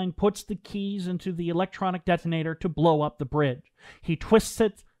Friesenhain puts the keys into the electronic detonator to blow up the bridge. He twists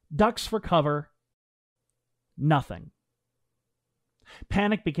it, ducks for cover. Nothing.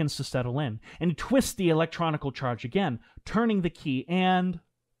 Panic begins to settle in, and he twists the electronical charge again, turning the key, and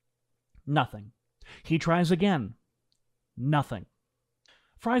nothing. He tries again. Nothing.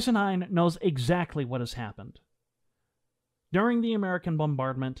 Friesenhain knows exactly what has happened. During the American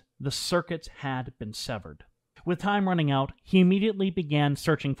bombardment, the circuits had been severed. With time running out, he immediately began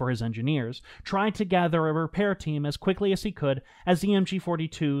searching for his engineers, trying to gather a repair team as quickly as he could as the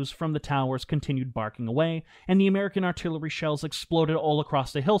MG-42s from the towers continued barking away, and the American artillery shells exploded all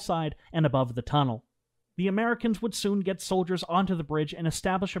across the hillside and above the tunnel. The Americans would soon get soldiers onto the bridge and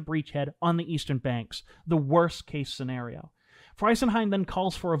establish a breachhead on the eastern banks, the worst-case scenario. Friesenhain then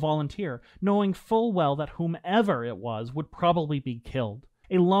calls for a volunteer, knowing full well that whomever it was would probably be killed.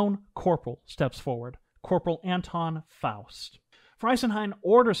 A lone corporal steps forward. Corporal Anton Faust. Friesenhain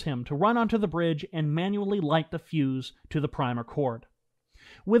orders him to run onto the bridge and manually light the fuse to the primer cord.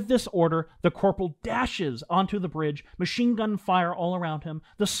 With this order, the corporal dashes onto the bridge, machine gun fire all around him,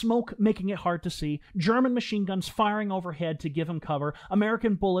 the smoke making it hard to see, German machine guns firing overhead to give him cover,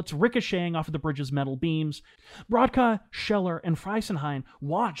 American bullets ricocheting off of the bridge's metal beams. Brodka, Scheller, and Friesenhain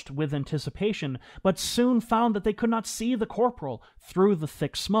watched with anticipation, but soon found that they could not see the corporal through the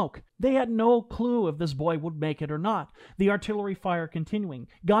thick smoke. They had no clue if this boy would make it or not, the artillery fire continuing,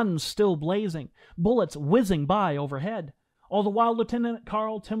 guns still blazing, bullets whizzing by overhead. All the while, Lieutenant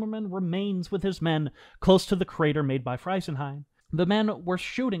Karl Timmerman remains with his men close to the crater made by Friesenhain. The men were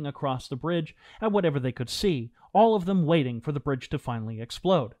shooting across the bridge at whatever they could see, all of them waiting for the bridge to finally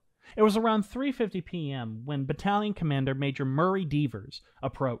explode. It was around 3:50 p.m. when Battalion Commander Major Murray Devers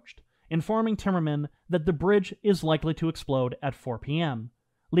approached, informing Timmerman that the bridge is likely to explode at 4 p.m.,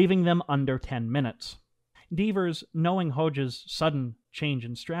 leaving them under 10 minutes. Devers, knowing Hoge's sudden change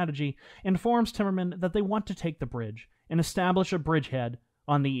in strategy, informs Timmerman that they want to take the bridge and establish a bridgehead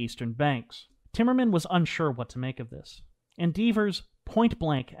on the eastern banks. Timmerman was unsure what to make of this, and Devers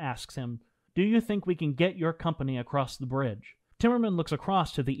point-blank asks him, "Do you think we can get your company across the bridge?" Timmerman looks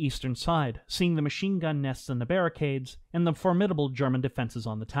across to the eastern side, seeing the machine gun nests in the barricades and the formidable German defenses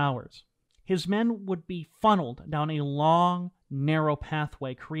on the towers. his men would be funneled down a long, narrow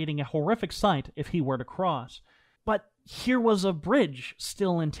pathway, creating a horrific sight if he were to cross. But here was a bridge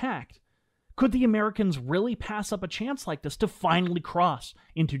still intact. Could the Americans really pass up a chance like this to finally cross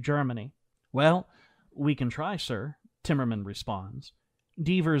into Germany? "Well, we can try, sir," Timmerman responds.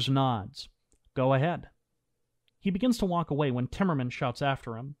 Devers nods. "Go ahead." He begins to walk away when Timmerman shouts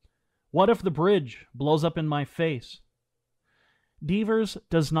after him, "What if the bridge blows up in my face?" Devers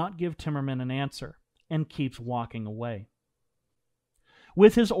does not give Timmerman an answer and keeps walking away.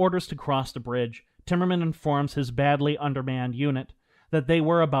 With his orders to cross the bridge, Timmerman informs his badly undermanned unit that they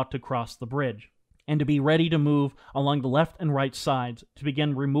were about to cross the bridge, and to be ready to move along the left and right sides to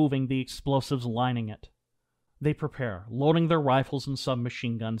begin removing the explosives lining it. They prepare, loading their rifles and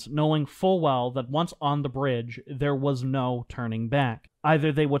submachine guns, knowing full well that once on the bridge, there was no turning back.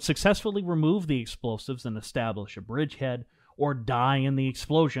 Either they would successfully remove the explosives and establish a bridgehead, or die in the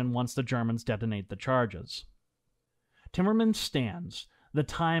explosion once the Germans detonate the charges. Timmerman stands, the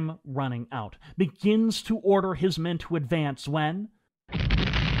time running out, begins to order his men to advance when...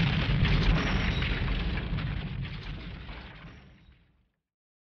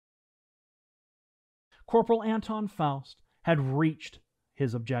 Corporal Anton Faust had reached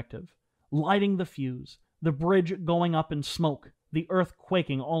his objective, lighting the fuse, the bridge going up in smoke, the earth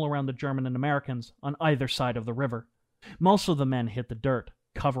quaking all around the German and Americans on either side of the river. Most of the men hit the dirt,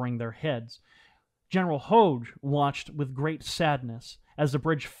 covering their heads. General Hoge watched with great sadness as the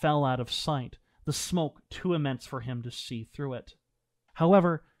bridge fell out of sight, the smoke too immense for him to see through it.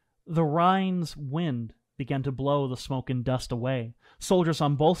 However, the Rhine's wind began to blow the smoke and dust away, soldiers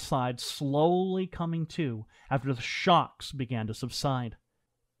on both sides slowly coming to after the shocks began to subside,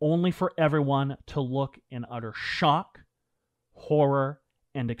 only for everyone to look in utter shock, horror,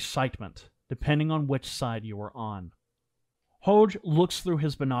 and excitement, depending on which side you were on. Hoge looks through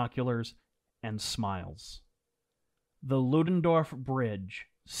his binoculars and smiles. The Luddendorf Bridge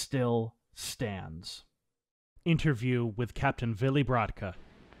still stands. Interview with Captain Willy Brodke.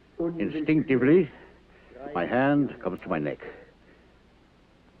 Instinctively, my hand comes to my neck.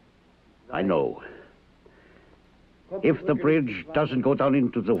 I know. If the bridge doesn't go down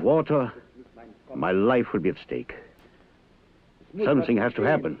into the water, my life will be at stake. Something has to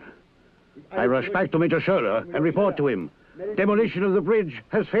happen. I rush back to Major Scheller and report to him. Demolition of the bridge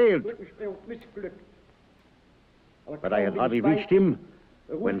has failed. But I had hardly reached him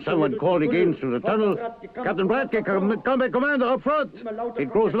when someone called again through the tunnel, "Captain Bradke, combat commander up front." It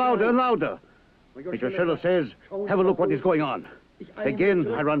grows louder and louder. Major Scheller says, "Have a look what is going on."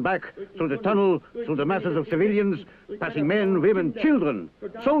 Again, I run back through the tunnel, through the masses of civilians, passing men, women, children.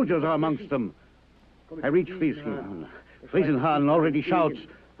 Soldiers are amongst them. I reach Friesen. Friesenhahn already shouts,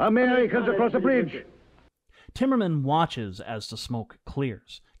 "Americans across the bridge!" Timmerman watches as the smoke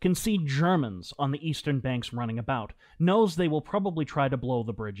clears, can see Germans on the eastern banks running about, knows they will probably try to blow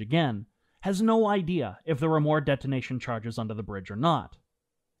the bridge again, has no idea if there were more detonation charges under the bridge or not.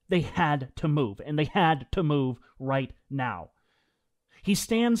 They had to move, and they had to move right now. He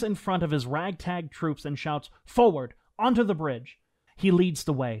stands in front of his ragtag troops and shouts, "Forward, onto the bridge!" He leads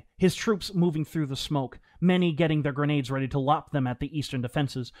the way, his troops moving through the smoke, many getting their grenades ready to lop them at the eastern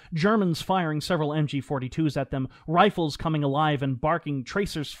defenses, Germans firing several MG-42s at them, rifles coming alive and barking,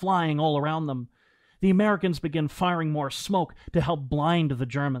 tracers flying all around them. The Americans begin firing more smoke to help blind the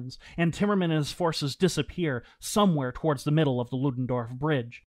Germans, and Timmerman and his forces disappear somewhere towards the middle of the Luddendorf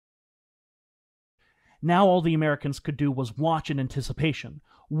Bridge. Now all the Americans could do was watch in anticipation.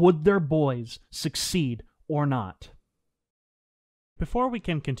 Would their boys succeed or not? Before we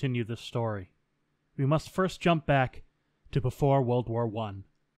can continue this story, we must first jump back to before World War I.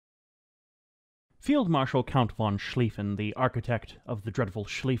 Field Marshal Count von Schlieffen, the architect of the dreadful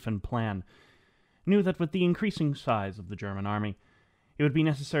Schlieffen Plan, knew that with the increasing size of the German army, it would be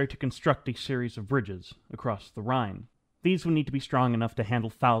necessary to construct a series of bridges across the Rhine. These would need to be strong enough to handle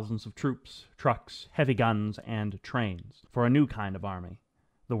thousands of troops, trucks, heavy guns, and trains, for a new kind of army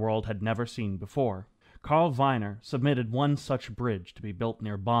the world had never seen before. Karl Weiner submitted one such bridge to be built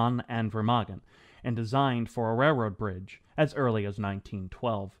near Bonn and Remagen, and designed for a railroad bridge as early as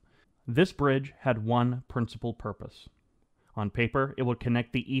 1912. This bridge had one principal purpose. On paper, it would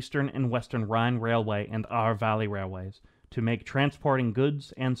connect the Eastern and Western Rhine Railway and Ahr Valley Railways to make transporting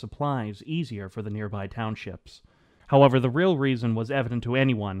goods and supplies easier for the nearby townships. However, the real reason was evident to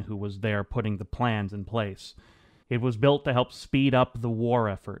anyone who was there putting the plans in place. It was built to help speed up the war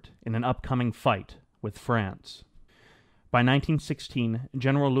effort in an upcoming fight with France. By 1916,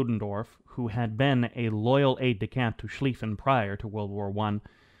 General Luddendorff, who had been a loyal aide-de-camp to Schlieffen prior to World War I,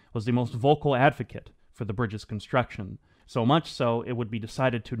 was the most vocal advocate for the bridge's construction, So much so, it would be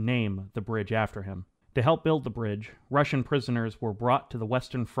decided to name the bridge after him. To help build the bridge, Russian prisoners were brought to the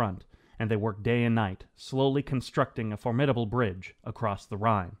Western Front, and they worked day and night, slowly constructing a formidable bridge across the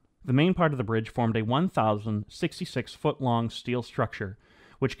Rhine. The main part of the bridge formed a 1,066-foot-long steel structure,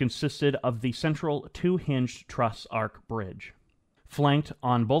 which consisted of the central two-hinged truss arch bridge, flanked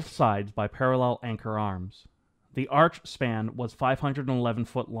on both sides by parallel anchor arms. The arch span was 511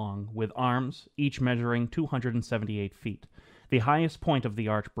 foot long, with arms each measuring 278 feet. The highest point of the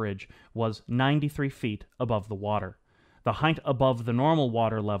arch bridge was 93 feet above the water. The height above the normal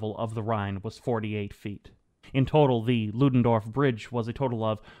water level of the Rhine was 48 feet. In total, the Luddendorf Bridge was a total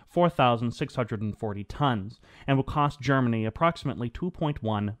of 4,640 tons and would cost Germany approximately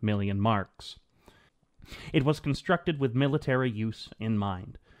 2.1 million marks. It was constructed with military use in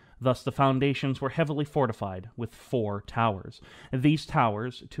mind. Thus, the foundations were heavily fortified with 4 towers. These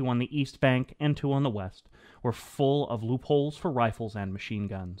towers, 2 on the east bank and 2 on the west, were full of loopholes for rifles and machine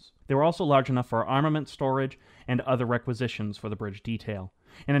guns. They were also large enough for armament storage and other requisitions for the bridge detail.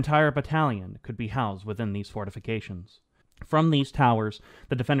 An entire battalion could be housed within these fortifications. From these towers,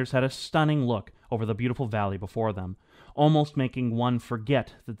 the defenders had a stunning look over the beautiful valley before them, almost making one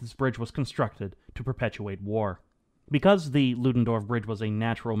forget that this bridge was constructed to perpetuate war. Because the Luddendorf Bridge was a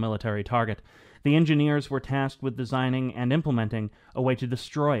natural military target, the engineers were tasked with designing and implementing a way to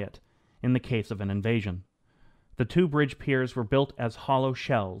destroy it in the case of an invasion. The 2 bridge piers were built as hollow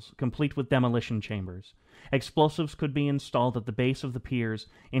shells, complete with demolition chambers. Explosives could be installed at the base of the piers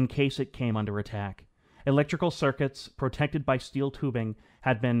in case it came under attack. Electrical circuits, protected by steel tubing,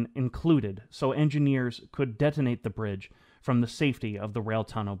 had been included so engineers could detonate the bridge from the safety of the rail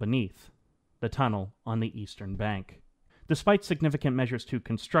tunnel beneath, the tunnel on the eastern bank. Despite significant measures to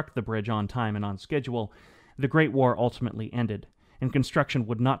construct the bridge on time and on schedule, the Great War ultimately ended, and construction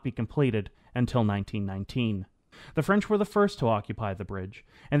would not be completed until 1919. The French were the first to occupy the bridge,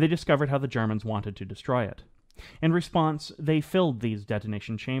 and they discovered how the Germans wanted to destroy it. In response, they filled these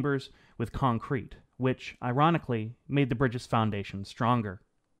detonation chambers with concrete, which, ironically, made the bridge's foundation stronger.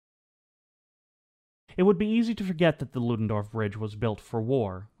 It would be easy to forget that the Luddendorf Bridge was built for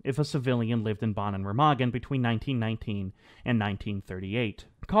war if a civilian lived in Bonn and Remagen between 1919 and 1938.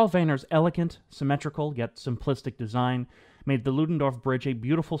 Karl Wehner's elegant, symmetrical, yet simplistic design made the Luddendorf Bridge a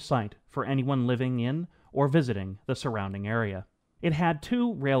beautiful sight for anyone living in or visiting the surrounding area. It had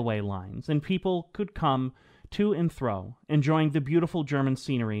 2 railway lines, and people could come to and fro, enjoying the beautiful German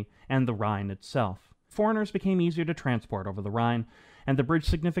scenery and the Rhine itself. Foreigners became easier to transport over the Rhine, and the bridge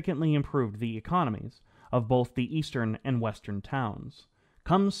significantly improved the economies of both the eastern and western towns.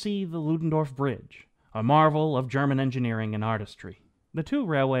 Come see the Luddendorf Bridge, a marvel of German engineering and artistry. The 2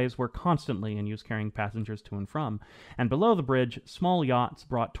 railways were constantly in use carrying passengers to and from, and below the bridge, small yachts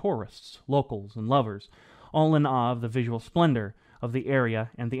brought tourists, locals, and lovers, all in awe of the visual splendor of the area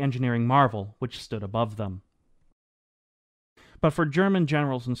and the engineering marvel which stood above them. But for German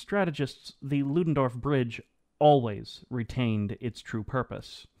generals and strategists, the Luddendorf Bridge always retained its true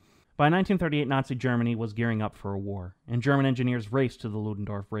purpose. By 1938, Nazi Germany was gearing up for a war, and German engineers raced to the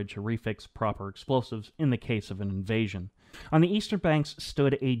Luddendorf Bridge to refix proper explosives in the case of an invasion. On the eastern banks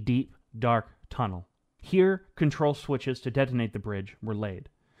stood a deep, dark tunnel. Here, control switches to detonate the bridge were laid,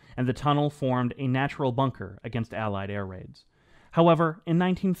 and the tunnel formed a natural bunker against Allied air raids. However, in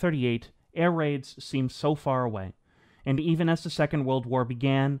 1938, air raids seemed so far away, and even as the Second World War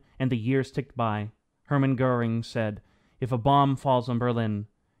began and the years ticked by, Hermann Göring said, "If a bomb falls on Berlin,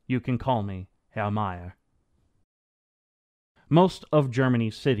 you can call me Herr Mayer." Most of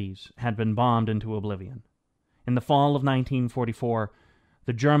Germany's cities had been bombed into oblivion. In the fall of 1944,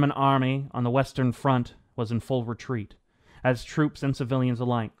 the German army on the Western Front was in full retreat, as troops and civilians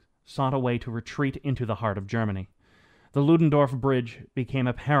alike sought a way to retreat into the heart of Germany. The Luddendorf Bridge became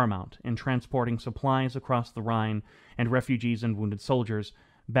a paramount in transporting supplies across the Rhine and refugees and wounded soldiers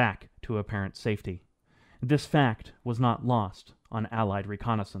back to apparent safety. This fact was not lost on Allied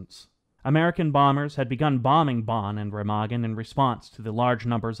reconnaissance. American bombers had begun bombing Bonn and Remagen in response to the large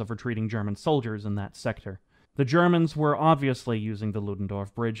numbers of retreating German soldiers in that sector. The Germans were obviously using the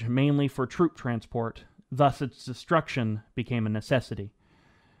Luddendorf Bridge mainly for troop transport, thus its destruction became a necessity.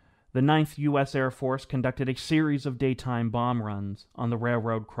 The 9th U.S. Air Force conducted a series of daytime bomb runs on the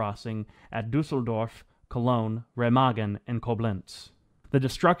railroad crossing at Düsseldorf, Cologne, Remagen, and Koblenz. The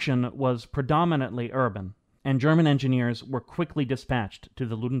destruction was predominantly urban, and German engineers were quickly dispatched to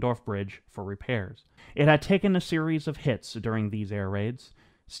the Luddendorf Bridge for repairs. It had taken a series of hits during these air raids.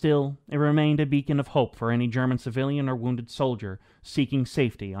 Still, it remained a beacon of hope for any German civilian or wounded soldier seeking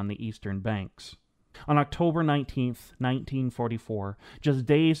safety on the eastern banks. On October 19, 1944, just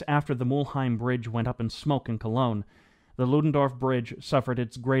days after the Mulheim Bridge went up in smoke in Cologne, the Luddendorf Bridge suffered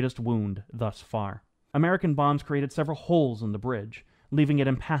its greatest wound thus far. American bombs created several holes in the bridge, leaving it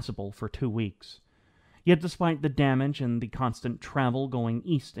impassable for 2 weeks. Yet despite the damage and the constant travel going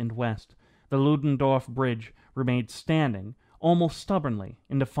east and west, the Luddendorf Bridge remained standing, almost stubbornly,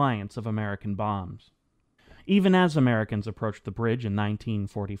 in defiance of American bombs. Even as Americans approached the bridge in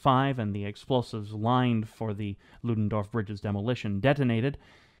 1945 and the explosives lined for the Luddendorf Bridge's demolition detonated,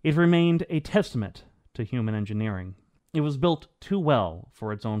 it remained a testament to human engineering. It was built too well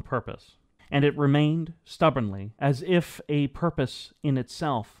for its own purpose, and it remained, stubbornly, as if a purpose in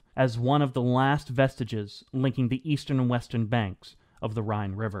itself, as one of the last vestiges linking the eastern and western banks of the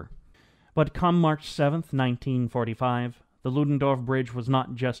Rhine River. But come March 7th, 1945, the Luddendorf Bridge was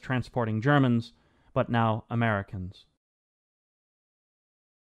not just transporting Germans, but now Americans.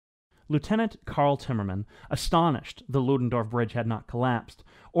 Lieutenant Karl Timmerman, astonished the Luddendorf Bridge had not collapsed,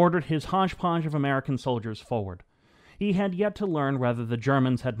 ordered his hodgepodge of American soldiers forward. He had yet to learn whether the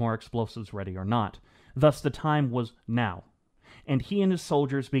Germans had more explosives ready or not. Thus the time was now, and he and his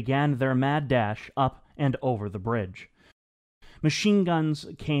soldiers began their mad dash up and over the bridge. Machine guns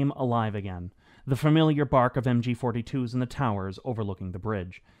came alive again, the familiar bark of MG-42s in the towers overlooking the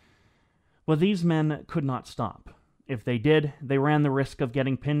bridge. But these men could not stop. If they did, they ran the risk of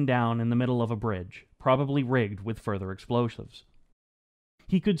getting pinned down in the middle of a bridge, probably rigged with further explosives.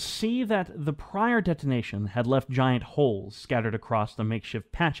 He could see that the prior detonation had left giant holes scattered across the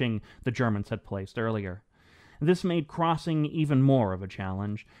makeshift patching the Germans had placed earlier. This made crossing even more of a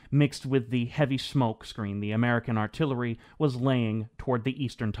challenge, mixed with the heavy smoke screen the American artillery was laying toward the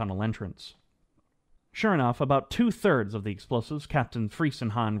eastern tunnel entrance. Sure enough, about 2/3 of the explosives Captain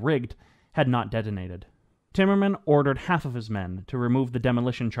Friesenhahn rigged had not detonated. Timmerman ordered half of his men to remove the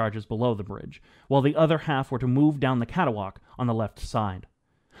demolition charges below the bridge, while the other half were to move down the catwalk on the left side.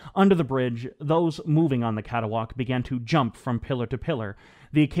 Under the bridge, those moving on the catwalk began to jump from pillar to pillar,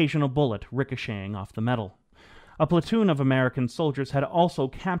 the occasional bullet ricocheting off the metal. A platoon of American soldiers had also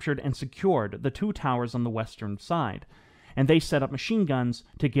captured and secured the 2 towers on the western side, and they set up machine guns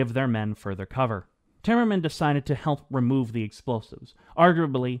to give their men further cover. Timmerman decided to help remove the explosives,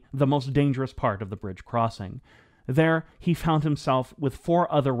 arguably the most dangerous part of the bridge crossing. There, he found himself with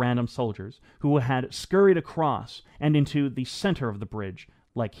 4 other random soldiers who had scurried across and into the center of the bridge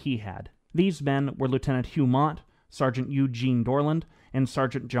like he had. These men were Lieutenant Hugh Mott, Sergeant Eugene Dorland, and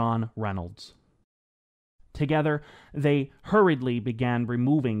Sergeant John Reynolds. Together, they hurriedly began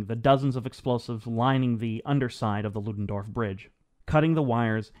removing the dozens of explosives lining the underside of the Luddendorf Bridge, cutting the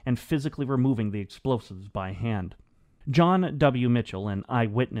wires and physically removing the explosives by hand. John W. Mitchell, an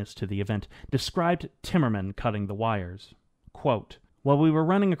eyewitness to the event, described Timmerman cutting the wires. Quote, "While we were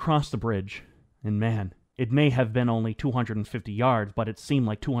running across the bridge, and man, it may have been only 250 yards, but it seemed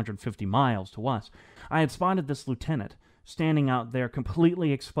like 250 miles to us, I had spotted this lieutenant, standing out there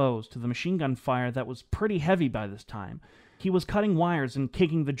completely exposed to the machine gun fire that was pretty heavy by this time. He was cutting wires and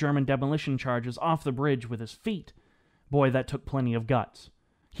kicking the German demolition charges off the bridge with his feet. Boy, that took plenty of guts.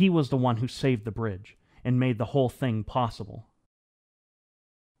 He was the one who saved the bridge and made the whole thing possible."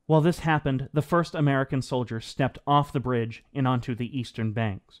 While this happened, the first American soldier stepped off the bridge and onto the eastern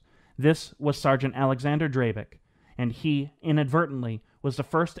banks. This was Sergeant Alexander Drabek, and he, inadvertently, was the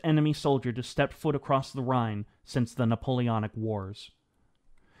first enemy soldier to step foot across the Rhine since the Napoleonic Wars.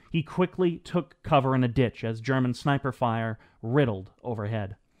 He quickly took cover in a ditch as German sniper fire riddled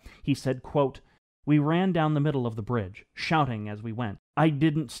overhead. He said, quote, "We ran down the middle of the bridge, shouting as we went. I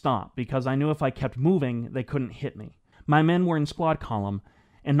didn't stop because I knew if I kept moving, they couldn't hit me. My men were in squad column,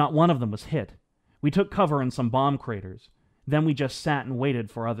 and not one of them was hit. We took cover in some bomb craters. Then we just sat and waited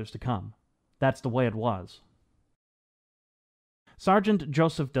for others to come. That's the way it was." Sergeant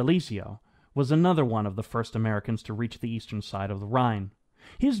Joseph D'Alessio was another one of the first Americans to reach the eastern side of the Rhine.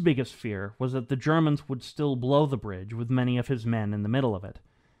 His biggest fear was that the Germans would still blow the bridge with many of his men in the middle of it.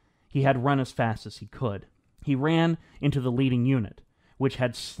 He had run as fast as he could. He ran into the leading unit, which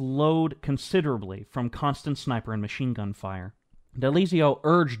had slowed considerably from constant sniper and machine gun fire. D'Alessio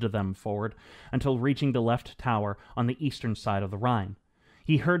urged them forward until reaching the left tower on the eastern side of the Rhine.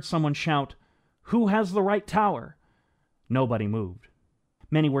 He heard someone shout, "Who has the right tower?" Nobody moved.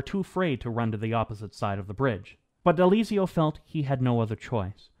 Many were too afraid to run to the opposite side of the bridge. But D'Alessio felt he had no other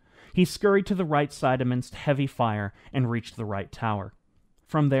choice. He scurried to the right side amidst heavy fire and reached the right tower.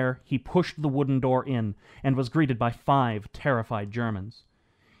 From there, he pushed the wooden door in and was greeted by 5 terrified Germans.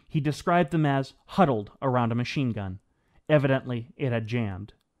 He described them as huddled around a machine gun. Evidently, it had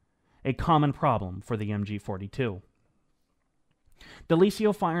jammed. A common problem for the MG-42.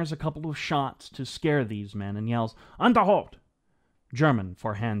 D'Alessio fires a couple of shots to scare these men and yells, "Unterhalt!" German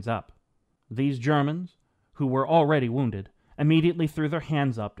for hands up. These Germans, who were already wounded, immediately threw their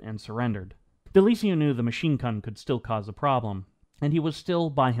hands up and surrendered. Delisio knew the machine gun could still cause a problem, and he was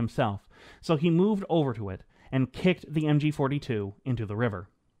still by himself, so he moved over to it and kicked the MG-42 into the river.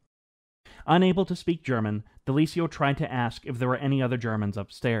 Unable to speak German, Delisio tried to ask if there were any other Germans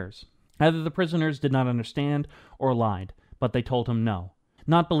upstairs. Either the prisoners did not understand or lied, but they told him no.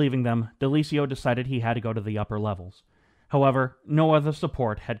 Not believing them, Delisio decided he had to go to the upper levels. However, no other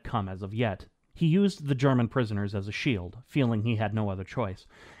support had come as of yet. He used the German prisoners as a shield, feeling he had no other choice,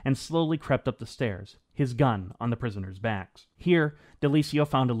 and slowly crept up the stairs, his gun on the prisoners' backs. Here, Delisio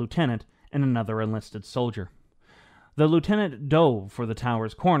found a lieutenant and another enlisted soldier. The lieutenant dove for the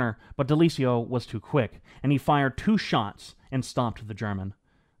tower's corner, but Delisio was too quick, and he fired 2 shots and stopped the German.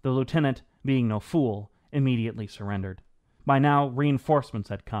 The lieutenant, being no fool, immediately surrendered. By now, reinforcements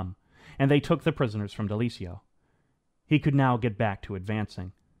had come, and they took the prisoners from Delisio. He could now get back to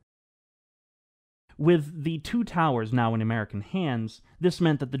advancing. With the 2 towers now in American hands, this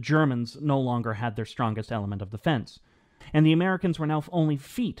meant that the Germans no longer had their strongest element of defense, and the Americans were now only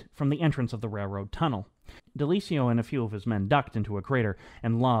feet from the entrance of the railroad tunnel. Delisio and a few of his men ducked into a crater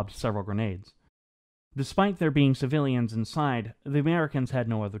and lobbed several grenades. Despite there being civilians inside, the Americans had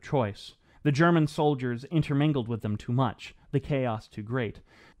no other choice. The German soldiers intermingled with them too much, the chaos too great.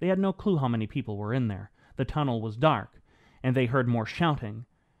 They had no clue how many people were in there. The tunnel was dark, and they heard more shouting.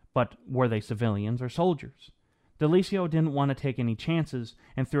 But were they civilians or soldiers? Delisio didn't want to take any chances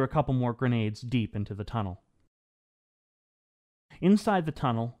and threw a couple more grenades deep into the tunnel. Inside the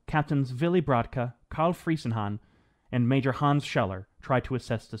tunnel, Captains Willy Brodka, Karl Friesenhahn, and Major Hans Scheller tried to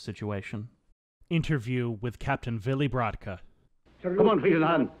assess the situation. Interview with Captain Willy Brodka. Come on,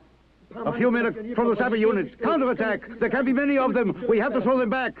 Friesenhahn. A few minutes from the sapper units. Counterattack! There can't be many of them. We have to throw them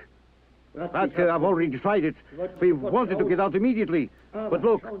back. I've already tried it. We wanted to get out immediately. But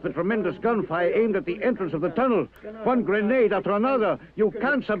look, the tremendous gunfire aimed at the entrance of the tunnel. One grenade after another. You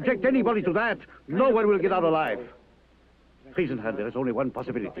can't subject anybody to that. No one will get out alive. Friesenhahn, there is only one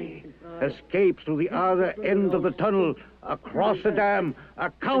possibility. Escape through the other end of the tunnel, across the dam, a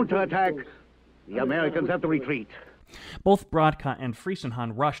counterattack. The Americans have to retreat. Both Brodka and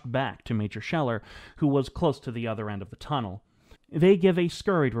Friesenhahn rushed back to Major Scheller, who was close to the other end of the tunnel. They give a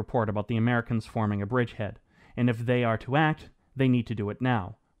scurried report about the Americans forming a bridgehead, and if they are to act, they need to do it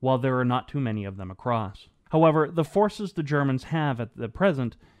now, while there are not too many of them across. However, the forces the Germans have at the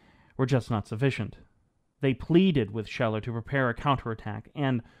present were just not sufficient. They pleaded with Scheller to prepare a counterattack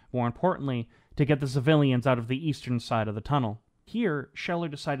and, more importantly, to get the civilians out of the eastern side of the tunnel. Here, Scheller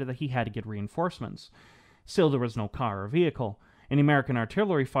decided that he had to get reinforcements. Still, there was no car or vehicle, and American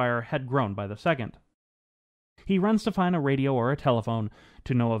artillery fire had grown by the second. He runs to find a radio or a telephone,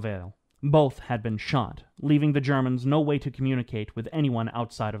 to no avail. Both had been shot, leaving the Germans no way to communicate with anyone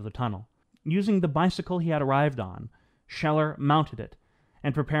outside of the tunnel. Using the bicycle he had arrived on, Scheller mounted it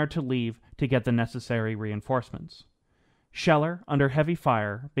and prepared to leave to get the necessary reinforcements. Scheller, under heavy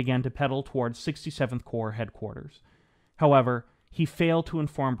fire, began to pedal towards 67th Corps headquarters. However, he failed to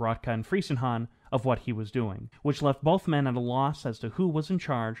inform Brodka and Friesenhahn of what he was doing, which left both men at a loss as to who was in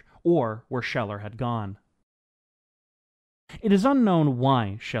charge or where Scheller had gone. It is unknown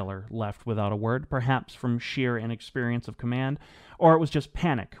why Scheller left without a word, perhaps from sheer inexperience of command, or it was just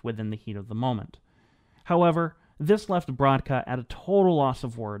panic within the heat of the moment. However, this left Brodka at a total loss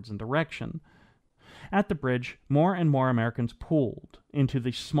of words and direction. At the bridge, more and more Americans pooled into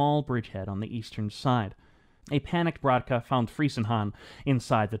the small bridgehead on the eastern side. A panicked Brodka found Friesenhahn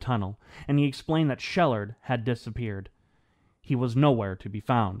inside the tunnel, and he explained that Scheller had disappeared. He was nowhere to be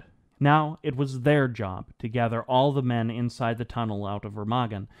found. Now it was their job to gather all the men inside the tunnel out of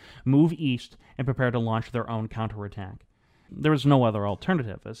Remagen, move east, and prepare to launch their own counterattack. There was no other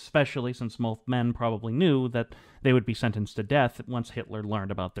alternative, especially since most men probably knew that they would be sentenced to death once Hitler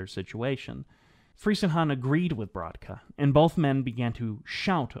learned about their situation. Friesenhahn agreed with Brodka, and both men began to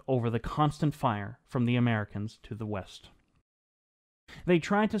shout over the constant fire from the Americans to the west. They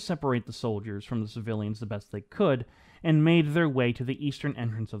tried to separate the soldiers from the civilians the best they could, and made their way to the eastern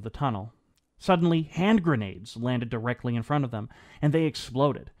entrance of the tunnel. Suddenly, hand grenades landed directly in front of them, and they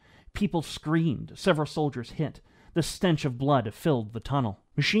exploded. People screamed, several soldiers hit. The stench of blood filled the tunnel.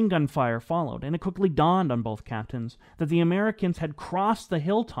 Machine gun fire followed, and it quickly dawned on both captains that the Americans had crossed the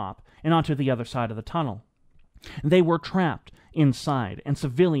hilltop and onto the other side of the tunnel. They were trapped inside, and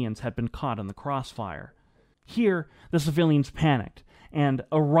civilians had been caught in the crossfire. Here, the civilians panicked, and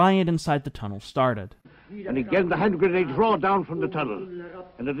a riot inside the tunnel started. And again the hand grenades roar down from the tunnel.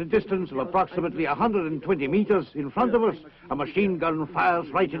 And at a distance of approximately 120 meters in front of us, a machine gun fires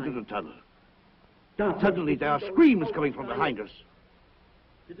right into the tunnel. Suddenly there are screams coming from behind us.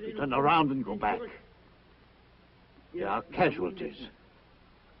 We turn around and go back. There are casualties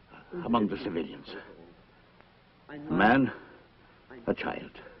among the civilians. A man, a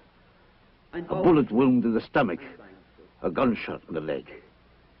child. A bullet wound in the stomach, a gunshot in the leg.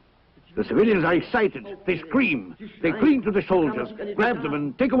 The civilians are excited. They scream. They cling to the soldiers, grab them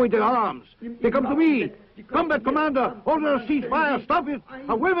and take away their arms. They come to me. Combat commander, order a ceasefire. Stop it.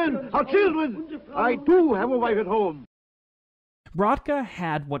 Our women, our children. I too have a wife at home. Brodka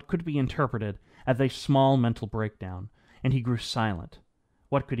had what could be interpreted as a small mental breakdown, and he grew silent.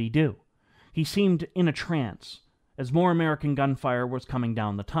 What could he do? He seemed in a trance, as more American gunfire was coming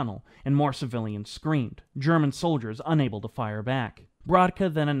down the tunnel, and more civilians screamed, German soldiers unable to fire back.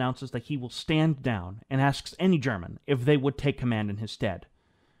 Brodka then announces that he will stand down and asks any German if they would take command in his stead.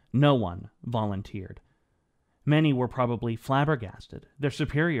 No one volunteered. Many were probably flabbergasted. Their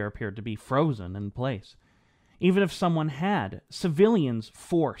superior appeared to be frozen in place. Even if someone had, civilians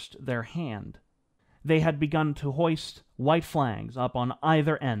forced their hand. They had begun to hoist white flags up on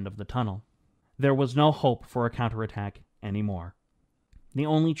either end of the tunnel. There was no hope for a counterattack anymore. The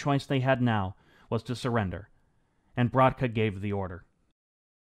only choice they had now was to surrender, and Brodka gave the order.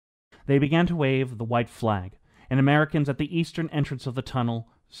 They began to wave the white flag, and Americans at the eastern entrance of the tunnel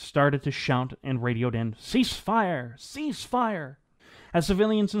started to shout and radioed in, "Cease fire! Cease fire!" As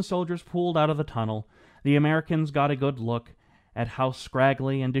civilians and soldiers pulled out of the tunnel, the Americans got a good look at how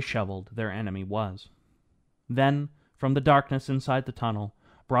scraggly and disheveled their enemy was. Then, from the darkness inside the tunnel,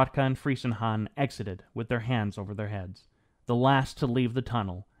 Brodka and Friesenhahn exited with their hands over their heads, the last to leave the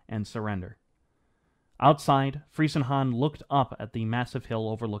tunnel and surrender. Outside, Friesenhahn looked up at the massive hill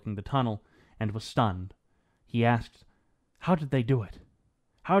overlooking the tunnel and was stunned. He asked, "How did they do it?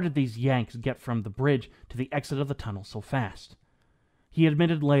 How did these Yanks get from the bridge to the exit of the tunnel so fast?" He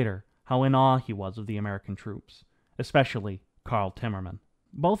admitted later how in awe he was of the American troops, especially Karl Timmerman.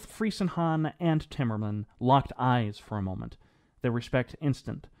 Both Friesenhahn and Timmerman locked eyes for a moment, their respect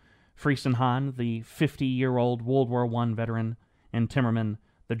instant. Friesenhahn, the 50-year-old World War I veteran, and Timmerman,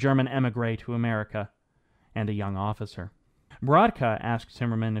 the German emigre to America, and a young officer. Brodka asked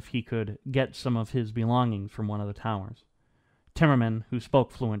Timmerman if he could get some of his belongings from one of the towers. Timmerman, who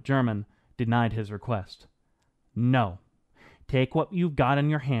spoke fluent German, denied his request. "No. Take what you've got in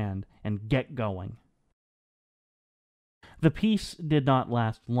your hand and get going." The peace did not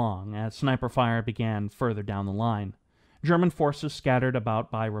last long, as sniper fire began further down the line. German forces scattered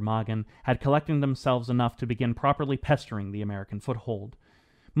about by Remagen had collected themselves enough to begin properly pestering the American foothold.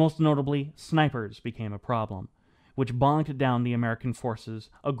 Most notably, snipers became a problem, which bogged down the American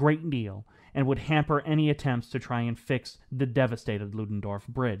forces a great deal and would hamper any attempts to try and fix the devastated Luddenforf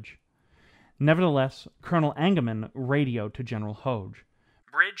Bridge. Nevertheless, Colonel Engelmann radioed to General Hoge.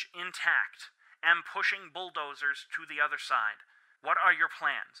 "Bridge intact. Am pushing bulldozers to the other side. What are your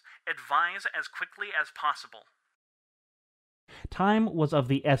plans? Advise as quickly as possible." Time was of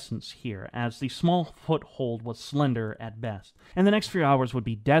the essence here, as the small foothold was slender at best, and the next few hours would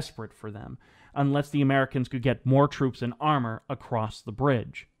be desperate for them, unless the Americans could get more troops and armor across the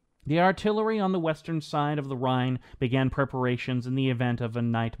bridge. The artillery on the western side of the Rhine began preparations in the event of a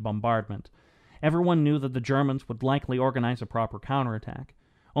night bombardment. Everyone knew that the Germans would likely organize a proper counterattack.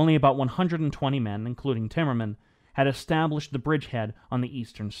 Only about 120 men, including Timmerman, had established the bridgehead on the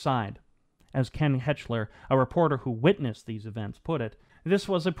eastern side. As Ken Hetchler, a reporter who witnessed these events, put it, this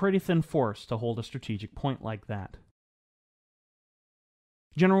was a pretty thin force to hold a strategic point like that.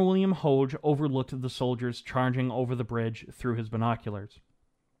 General William Hoge overlooked the soldiers charging over the bridge through his binoculars.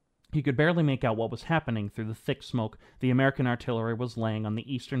 He could barely make out what was happening through the thick smoke the American artillery was laying on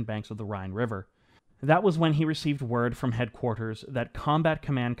the eastern banks of the Rhine River. That was when he received word from headquarters that Combat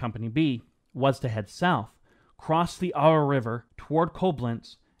Command Company B was to head south, cross the Aue River toward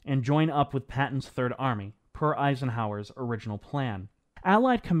Koblenz, and join up with Patton's Third Army, per Eisenhower's original plan.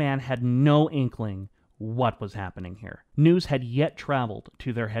 Allied command had no inkling what was happening here. News had yet traveled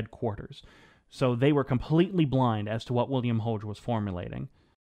to their headquarters, so they were completely blind as to what William Hoge was formulating.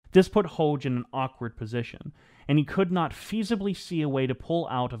 This put Hoge in an awkward position, and he could not feasibly see a way to pull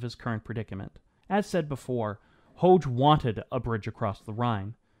out of his current predicament. As said before, Hoge wanted a bridge across the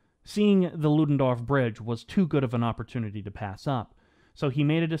Rhine. Seeing the Luddendorf Bridge was too good of an opportunity to pass up, so he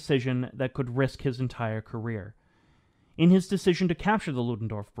made a decision that could risk his entire career. In his decision to capture the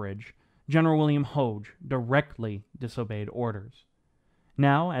Luddendorf Bridge, General William Hoge directly disobeyed orders.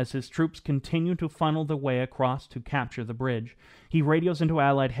 Now, as his troops continue to funnel their way across to capture the bridge, he radios into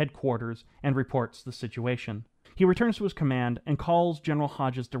Allied headquarters and reports the situation. He returns to his command and calls General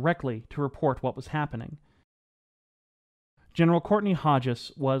Hodges directly to report what was happening. General Courtney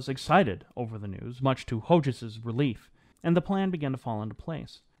Hodges was excited over the news, much to Hodges' relief, and the plan began to fall into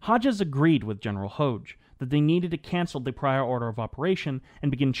place. Hodges agreed with General Hoge that they needed to cancel the prior order of operation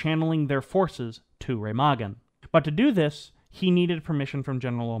and begin channeling their forces to Remagen. But to do this, he needed permission from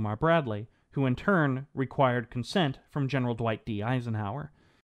General Omar Bradley, who in turn required consent from General Dwight D. Eisenhower.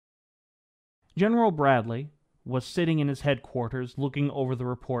 General Bradley was sitting in his headquarters looking over the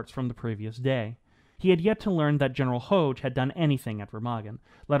reports from the previous day. He had yet to learn that General Hoge had done anything at Remagen,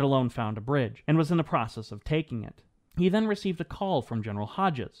 let alone found a bridge, and was in the process of taking it. He then received a call from General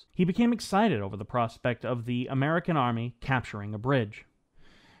Hodges. He became excited over the prospect of the American army capturing a bridge.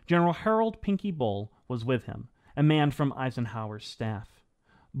 General Harold Pinky Bull was with him, a man from Eisenhower's staff.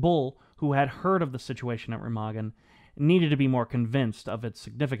 Bull, who had heard of the situation at Remagen, needed to be more convinced of its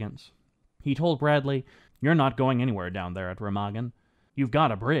significance. He told Bradley, "You're not going anywhere down there at Remagen. You've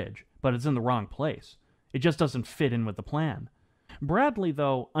got a bridge, but it's in the wrong place. It just doesn't fit in with the plan." Bradley,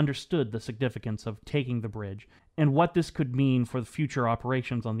 though, understood the significance of taking the bridge and what this could mean for the future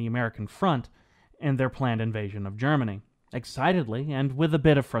operations on the American front and their planned invasion of Germany. Excitedly, and with a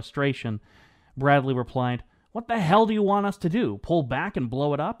bit of frustration, Bradley replied, "What the hell do you want us to do? Pull back and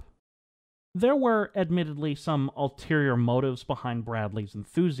blow it up?" There were, admittedly, some ulterior motives behind Bradley's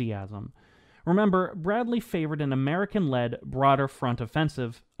enthusiasm. Remember, Bradley favored an American-led, broader front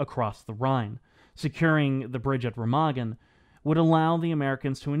offensive across the Rhine. Securing the bridge at Remagen would allow the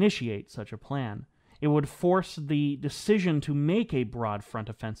Americans to initiate such a plan. It would force the decision to make a broad front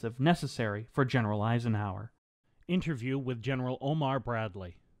offensive necessary for General Eisenhower. Interview with General Omar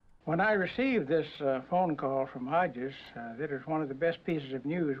Bradley. When I received this phone call from Hodges, that was one of the best pieces of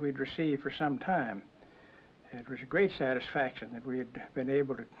news we'd received for some time. It was a great satisfaction that we had been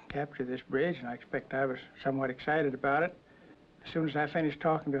able to capture this bridge, and I expect I was somewhat excited about it. As soon as I finished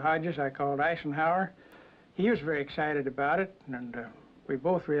talking to Hodges, I called Eisenhower. He was very excited about it, and we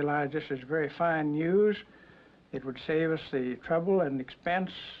both realized this is very fine news. It would save us the trouble and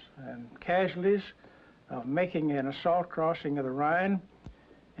expense and casualties of making an assault crossing of the Rhine,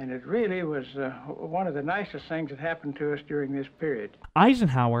 and it really was one of the nicest things that happened to us during this period.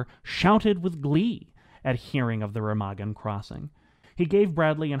 Eisenhower shouted with glee at hearing of the Remagen crossing. He gave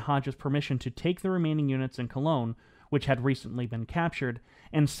Bradley and Hodges permission to take the remaining units in Cologne, which had recently been captured,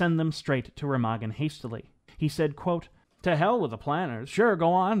 and send them straight to Remagen hastily. He said, quote, "To hell with the planners. Sure,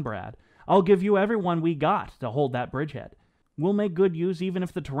 go on, Brad. I'll give you everyone we got to hold that bridgehead. We'll make good use even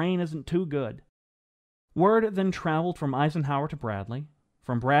if the terrain isn't too good." Word then traveled from Eisenhower to Bradley,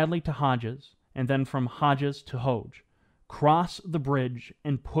 from Bradley to Hodges, and then from Hodges to Hoge. Cross the bridge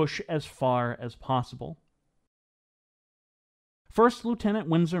and push as far as possible. First Lieutenant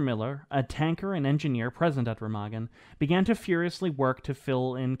Windsor Miller, a tanker and engineer present at Remagen, began to furiously work to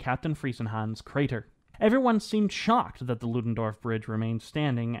fill in Captain Friesenhahn's crater. Everyone seemed shocked that the Luddendorf bridge remained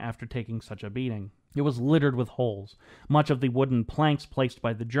standing after taking such a beating. It was littered with holes, much of the wooden planks placed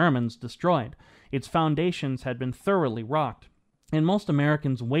by the Germans destroyed. Its foundations had been thoroughly rocked, and most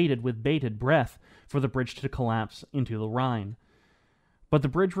Americans waited with bated breath for the bridge to collapse into the Rhine. But the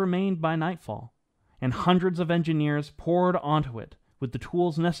bridge remained by nightfall, and hundreds of engineers poured onto it with the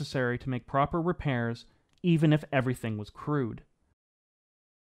tools necessary to make proper repairs, even if everything was crude.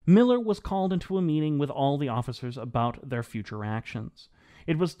 Miller was called into a meeting with all the officers about their future actions.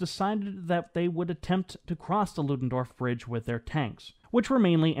 It was decided that they would attempt to cross the Luddendorf Bridge with their tanks, which were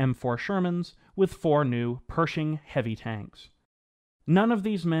mainly M4 Shermans with 4 new Pershing heavy tanks. None of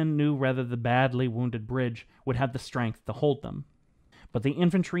these men knew whether the badly wounded bridge would have the strength to hold them. But the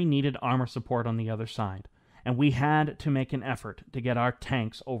infantry needed armor support on the other side, and we had to make an effort to get our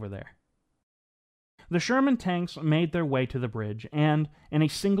tanks over there. The Sherman tanks made their way to the bridge and, in a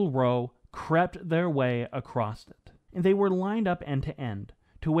single row, crept their way across it. They were lined up end to end,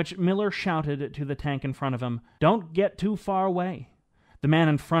 to which Miller shouted to the tank in front of him, "Don't get too far away." The man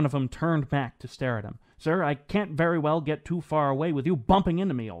in front of him turned back to stare at him. "Sir, I can't very well get too far away with you bumping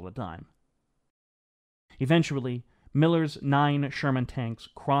into me all the time." Eventually, Miller's 9 Sherman tanks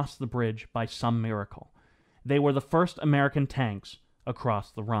crossed the bridge by some miracle. They were the first American tanks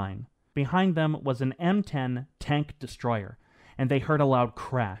across the Rhine. Behind them was an M10 tank destroyer, and they heard a loud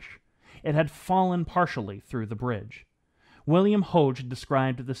crash. It had fallen partially through the bridge. William Hoge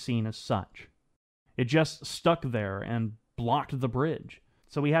described the scene as such. "It just stuck there and blocked the bridge.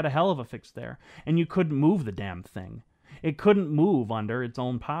 So we had a hell of a fix there, and you couldn't move the damn thing. It couldn't move under its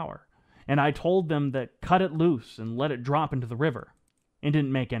own power. And I told them that cut it loose and let it drop into the river. It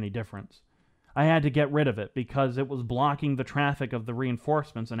didn't make any difference. I had to get rid of it because it was blocking the traffic of the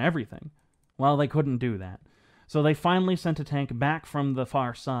reinforcements and everything. Well, they couldn't do that. So they finally sent a tank back from the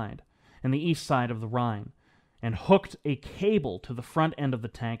far side, and the east side of the Rhine, and hooked a cable to the front end of the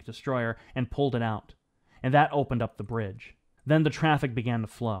tank destroyer and pulled it out. And that opened up the bridge. Then the traffic began to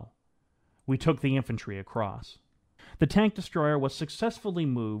flow. We took the infantry across. The tank destroyer was successfully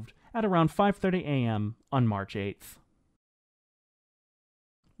moved at around 5:30 a.m. on March 8th.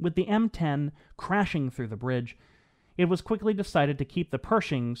 With the M10 crashing through the bridge, it was quickly decided to keep the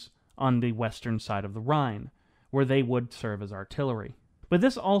Pershings on the western side of the Rhine, where they would serve as artillery. But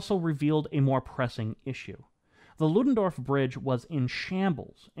this also revealed a more pressing issue. The Luddendorf Bridge was in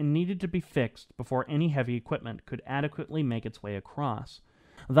shambles and needed to be fixed before any heavy equipment could adequately make its way across.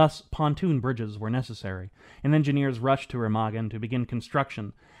 Thus, pontoon bridges were necessary, and engineers rushed to Remagen to begin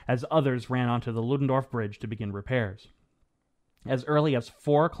construction, as others ran onto the Luddendorf Bridge to begin repairs. As early as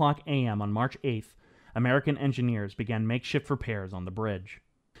 4 o'clock a.m. on March 8th, American engineers began makeshift repairs on the bridge.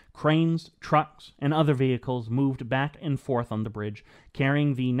 Cranes, trucks, and other vehicles moved back and forth on the bridge,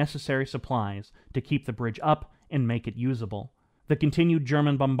 carrying the necessary supplies to keep the bridge up and make it usable. The continued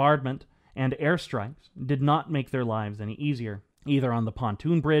German bombardment and airstrikes did not make their lives any easier, either on the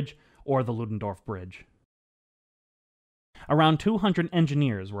pontoon bridge or the Luddendorf Bridge. Around 200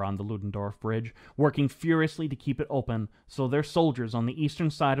 engineers were on the Luddendorf Bridge, working furiously to keep it open so their soldiers on the eastern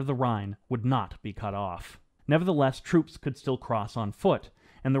side of the Rhine would not be cut off. Nevertheless, troops could still cross on foot,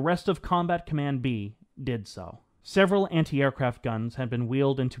 and the rest of Combat Command B did so. Several anti-aircraft guns had been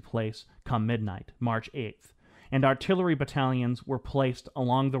wheeled into place come midnight, March 8th, and artillery battalions were placed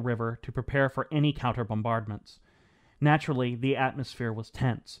along the river to prepare for any counter-bombardments. Naturally, the atmosphere was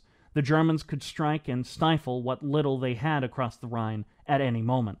tense. The Germans could strike and stifle what little they had across the Rhine at any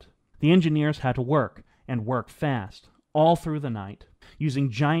moment. The engineers had to work, and work fast, all through the night, using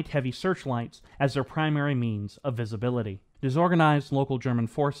giant heavy searchlights as their primary means of visibility. Disorganized local German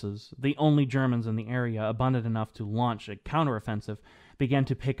forces, the only Germans in the area abundant enough to launch a counteroffensive, began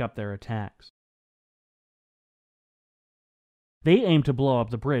to pick up their attacks. They aimed to blow up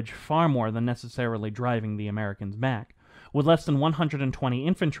the bridge far more than necessarily driving the Americans back. With less than 120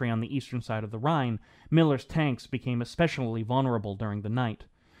 infantry on the eastern side of the Rhine, Miller's tanks became especially vulnerable during the night.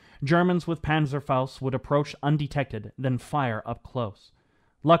 Germans with Panzerfausts would approach undetected, then fire up close.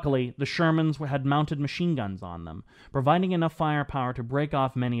 Luckily, the Shermans had mounted machine guns on them, providing enough firepower to break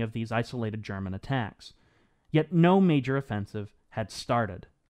off many of these isolated German attacks. Yet no major offensive had started.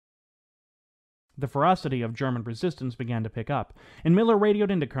 The ferocity of German resistance began to pick up, and Miller radioed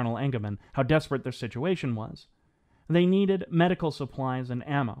into Colonel Engelmann how desperate their situation was. They needed medical supplies and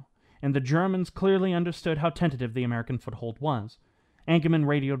ammo, and the Germans clearly understood how tentative the American foothold was. Engelmann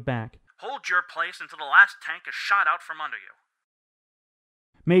radioed back, "Hold your place until the last tank is shot out from under you."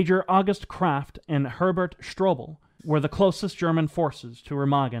 Major August Kraft and Herbert Stobel were the closest German forces to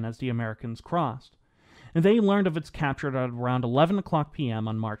Remagen as the Americans crossed. They learned of its capture at around 11 o'clock p.m.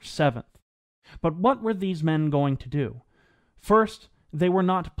 on March 7th. But what were these men going to do? First, they were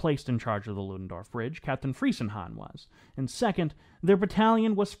not placed in charge of the Luddendorf Bridge, Captain Friesenhahn was. And second, their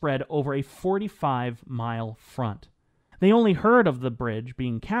battalion was spread over a 45-mile front. They only heard of the bridge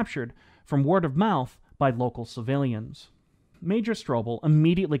being captured from word of mouth by local civilians. Major Stobel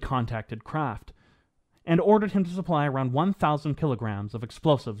immediately contacted Kraft and ordered him to supply around 1,000 kilograms of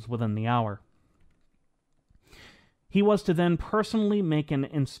explosives within the hour. He was to then personally make an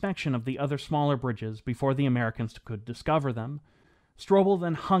inspection of the other smaller bridges before the Americans could discover them. Stobel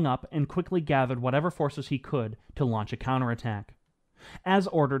then hung up and quickly gathered whatever forces he could to launch a counterattack. As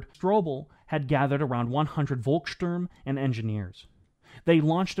ordered, Stobel had gathered around 100 Volkssturm and engineers. They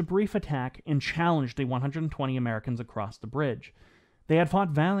launched a brief attack and challenged the 120 Americans across the bridge. They had fought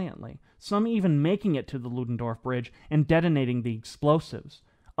valiantly, some even making it to the Luddendorf Bridge and detonating the explosives,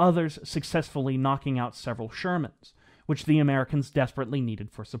 others successfully knocking out several Shermans, which the Americans desperately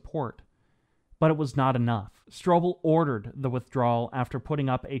needed for support. But it was not enough. Stobel ordered the withdrawal after putting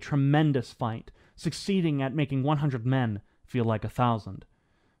up a tremendous fight, succeeding at making 100 men feel like 1,000.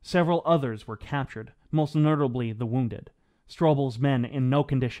 Several others were captured, most notably the wounded. Stobel's men in no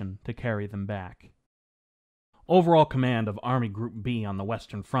condition to carry them back. Overall command of Army Group B on the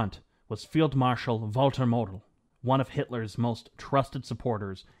Western Front was Field Marshal Walter Model, one of Hitler's most trusted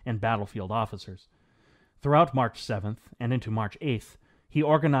supporters and battlefield officers. Throughout March 7th and into March 8th, he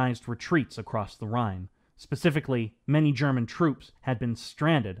organized retreats across the Rhine. Specifically, many German troops had been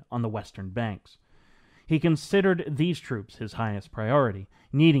stranded on the western banks. He considered these troops his highest priority,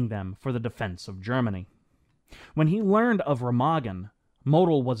 needing them for the defense of Germany. When he learned of Remagen,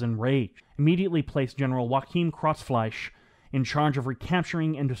 Model was enraged, immediately placed General Joachim Kreuzfleisch in charge of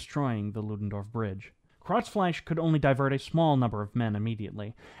recapturing and destroying the Luddendorf Bridge. Kreuzfleisch could only divert a small number of men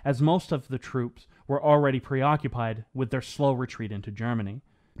immediately, as most of the troops were already preoccupied with their slow retreat into Germany,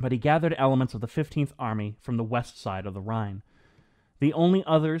 but he gathered elements of the 15th Army from the west side of the Rhine. The only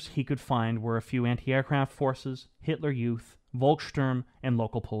others he could find were a few anti-aircraft forces, Hitler Youth, Volkssturm, and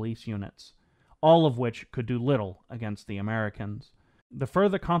local police units, all of which could do little against the Americans. To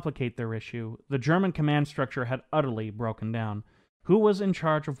further complicate their issue, the German command structure had utterly broken down. Who was in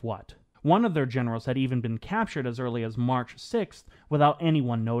charge of what? One of their generals had even been captured as early as March 6th without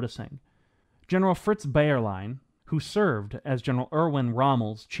anyone noticing. General Fritz Bayerlein, who served as General Erwin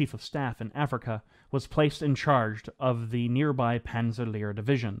Rommel's chief of staff in Africa, was placed in charge of the nearby Panzerlehr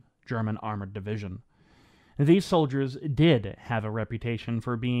Division, German Armored Division. These soldiers did have a reputation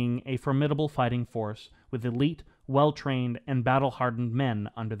for being a formidable fighting force with elite, well-trained, and battle-hardened men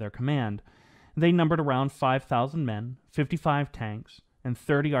under their command. They numbered around 5,000 men, 55 tanks, and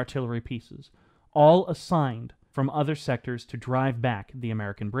 30 artillery pieces, all assigned from other sectors to drive back the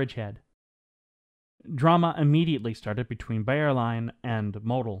American bridgehead. Drama immediately started between Bayerlein and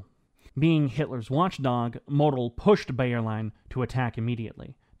Model. Being Hitler's watchdog, Model pushed Bayerlein to attack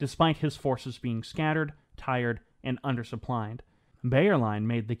immediately, despite his forces being scattered, tired, and undersupplied. Bayerlein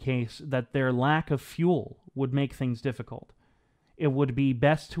made the case that their lack of fuel would make things difficult. It would be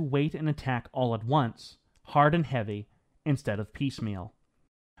best to wait and attack all at once, hard and heavy, instead of piecemeal.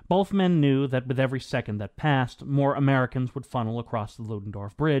 Both men knew that with every second that passed, more Americans would funnel across the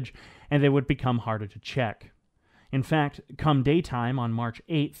Luddenforf Bridge, and they would become harder to check. In fact, come daytime on March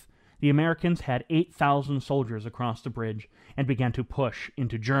 8th, the Americans had 8,000 soldiers across the bridge and began to push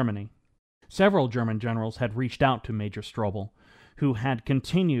into Germany. Several German generals had reached out to Major Stobel, who had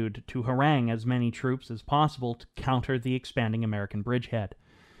continued to harangue as many troops as possible to counter the expanding American bridgehead.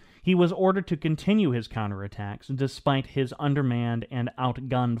 He was ordered to continue his counterattacks despite his undermanned and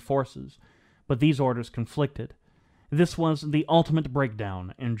outgunned forces, but these orders conflicted. This was the ultimate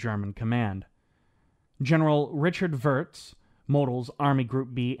breakdown in German command. General Richard Wirtz, Model's Army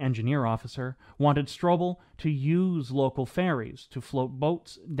Group B engineer officer, wanted Stobel to use local ferries to float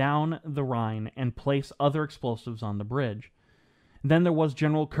boats down the Rhine and place other explosives on the bridge. Then there was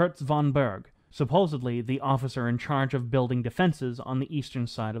General Kurz von Berg, supposedly the officer in charge of building defenses on the eastern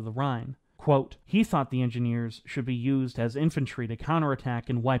side of the Rhine. Quote, he thought the engineers should be used as infantry to counterattack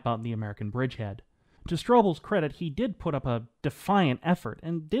and wipe out the American bridgehead. To Strobel's credit, he did put up a defiant effort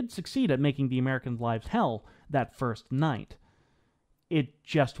and did succeed at making the Americans' lives hell that first night. It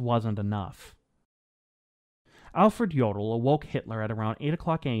just wasn't enough. Alfred Jodl awoke Hitler at around 8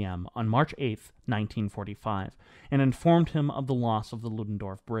 o'clock a.m. on March 8, 1945, and informed him of the loss of the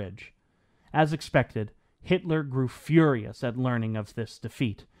Luddendorf Bridge. As expected, Hitler grew furious at learning of this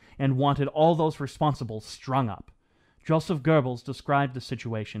defeat, and wanted all those responsible strung up. Joseph Goebbels described the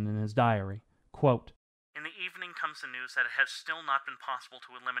situation in his diary. Quote, in the evening comes the news that it has still not been possible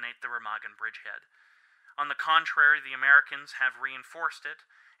to eliminate the Remagen bridgehead. On the contrary, the Americans have reinforced it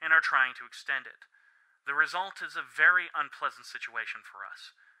and are trying to extend it. The result is a very unpleasant situation for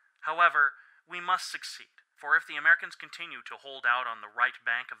us. However, we must succeed, for if the Americans continue to hold out on the right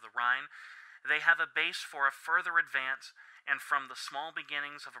bank of the Rhine, they have a base for a further advance, and from the small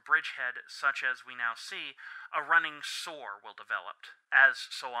beginnings of a bridgehead such as we now see, a running sore will develop. As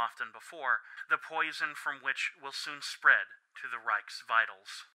so often before, the poison from which will soon spread to the Reich's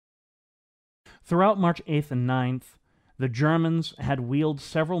vitals. Throughout March 8th and 9th, the Germans had wheeled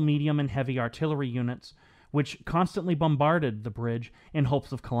several medium and heavy artillery units, which constantly bombarded the bridge in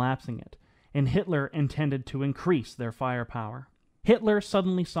hopes of collapsing it, and Hitler intended to increase their firepower. Hitler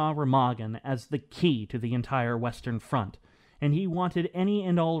suddenly saw Remagen as the key to the entire Western Front, and he wanted any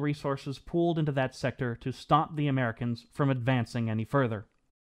and all resources pooled into that sector to stop the Americans from advancing any further.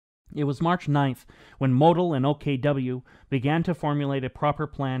 It was March 9th when Model and OKW began to formulate a proper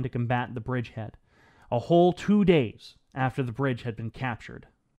plan to combat the bridgehead, a whole 2 days after the bridge had been captured.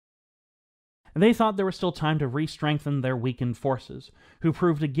 They thought there was still time to re-strengthen their weakened forces, who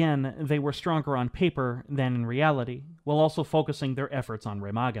proved again they were stronger on paper than in reality, while also focusing their efforts on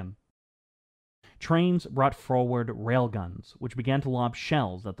Remagen. Trains brought forward railguns, which began to lob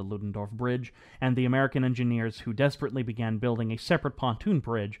shells at the Luddendorf Bridge, and the American engineers who desperately began building a separate pontoon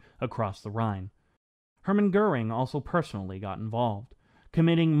bridge across the Rhine. Hermann Goering also personally got involved,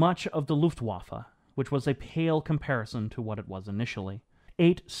 committing much of the Luftwaffe, which was a pale comparison to what it was initially.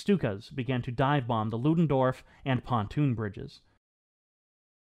 8 Stukas began to dive-bomb the Luddendorf and pontoon bridges.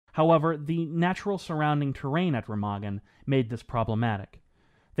 However, the natural surrounding terrain at Remagen made this problematic.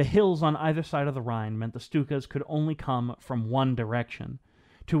 The hills on either side of the Rhine meant the Stukas could only come from one direction,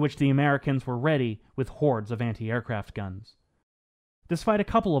 to which the Americans were ready with hordes of anti-aircraft guns. Despite a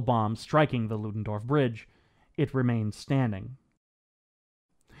couple of bombs striking the Luddendorf Bridge, it remained standing.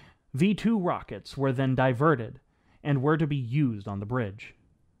 V-2 rockets were then diverted and were to be used on the bridge.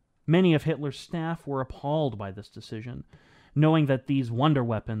 Many of Hitler's staff were appalled by this decision, knowing that these wonder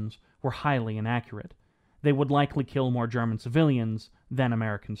weapons were highly inaccurate. they would likely kill more German civilians than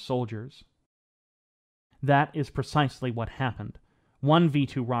American soldiers. That is precisely what happened. One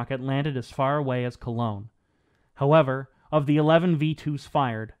V-2 rocket landed as far away as Cologne. However, of the 11 V-2s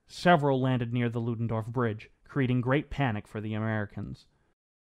fired, several landed near the Luddendorf Bridge, creating great panic for the Americans.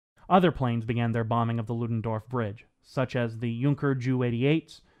 Other planes began their bombing of the Luddendorf Bridge, such as the Junker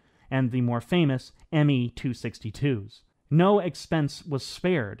Ju-88s and the more famous Me-262s. No expense was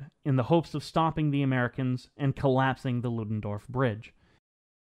spared in the hopes of stopping the Americans and collapsing the Luddendorf Bridge.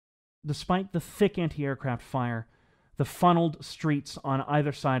 Despite the thick anti-aircraft fire, the funneled streets on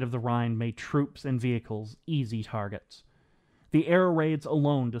either side of the Rhine made troops and vehicles easy targets. The air raids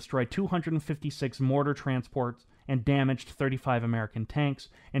alone destroyed 256 mortar transports and damaged 35 American tanks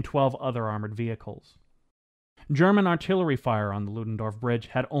and 12 other armored vehicles. German artillery fire on the Luddendorf Bridge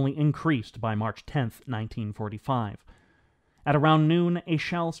had only increased by March 10, 1945. At around noon, a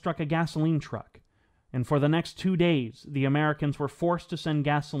shell struck a gasoline truck, and for the next 2 days, the Americans were forced to send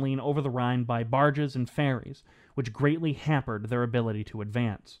gasoline over the Rhine by barges and ferries, which greatly hampered their ability to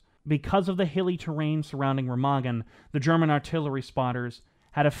advance. Because of the hilly terrain surrounding Remagen, the German artillery spotters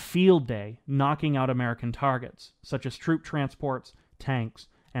had a field day knocking out American targets, such as troop transports, tanks,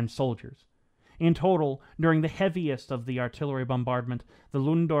 and soldiers. In total, during the heaviest of the artillery bombardment, the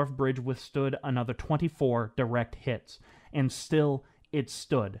Luddendorf Bridge withstood another 24 direct hits, and still it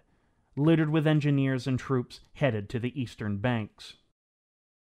stood, littered with engineers and troops headed to the eastern banks.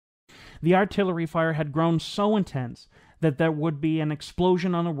 The artillery fire had grown so intense that there would be an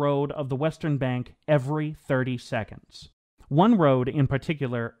explosion on the road of the western bank every 30 seconds. One road in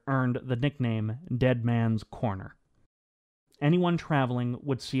particular earned the nickname Dead Man's Corner. Anyone traveling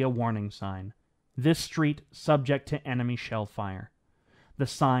would see a warning sign: this street subject to enemy shell fire. The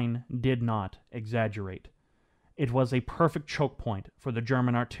sign did not exaggerate. It was a perfect choke point for the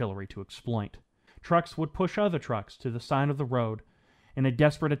German artillery to exploit. Trucks would push other trucks to the side of the road in a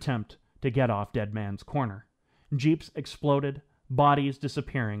desperate attempt to get off Dead Man's Corner. Jeeps exploded, bodies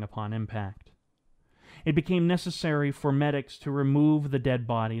disappearing upon impact. It became necessary for medics to remove the dead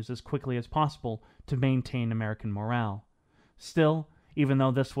bodies as quickly as possible to maintain American morale. Still, even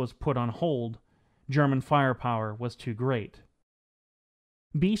though this was put on hold, German firepower was too great.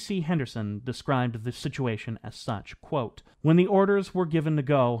 B.C. Henderson described the situation as such, quote, "When the orders were given to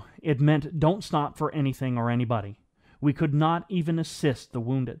go, it meant don't stop for anything or anybody. We could not even assist the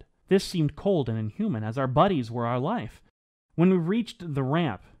wounded. This seemed cold and inhuman, as our buddies were our life. When we reached the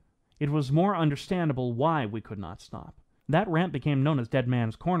ramp, it was more understandable why we could not stop. That ramp became known as Dead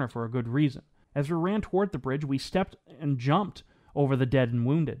Man's Corner for a good reason. As we ran toward the bridge, we stepped and jumped over the dead and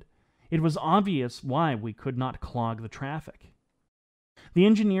wounded. It was obvious why we could not clog the traffic." The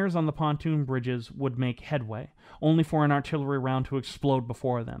engineers on the pontoon bridges would make headway, only for an artillery round to explode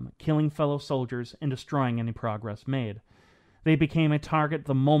before them, killing fellow soldiers and destroying any progress made. They became a target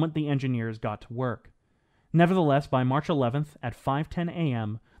the moment the engineers got to work. Nevertheless, by March 11th at 5:10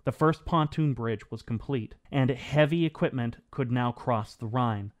 a.m., the first pontoon bridge was complete, and heavy equipment could now cross the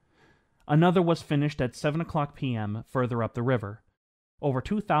Rhine. Another was finished at 7 o'clock p.m. further up the river. Over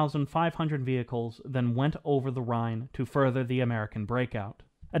 2,500 vehicles then went over the Rhine to further the American breakout.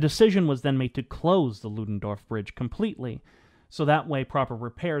 A decision was then made to close the Luddendorf Bridge completely, so that way proper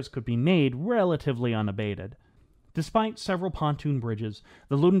repairs could be made relatively unabated. Despite several pontoon bridges,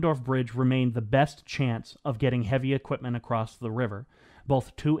 the Luddendorf Bridge remained the best chance of getting heavy equipment across the river,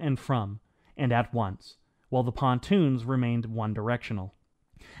 both to and from, and at once, while the pontoons remained one-directional.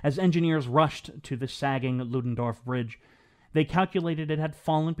 As engineers rushed to the sagging Luddendorf Bridge, they calculated it had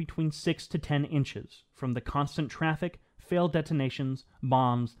fallen between 6 to 10 inches from the constant traffic, failed detonations,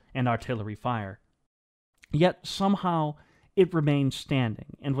 bombs, and artillery fire. Yet somehow it remained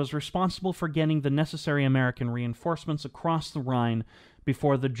standing and was responsible for getting the necessary American reinforcements across the Rhine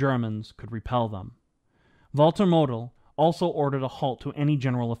before the Germans could repel them. Walter Model also ordered a halt to any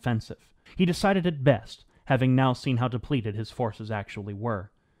general offensive. He decided it best, having now seen how depleted his forces actually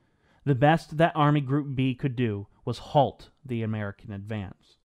were. The best that Army Group B could do was halt the American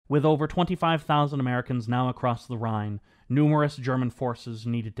advance. With over 25,000 Americans now across the Rhine, numerous German forces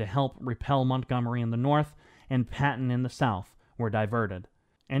needed to help repel Montgomery in the north and Patton in the south were diverted.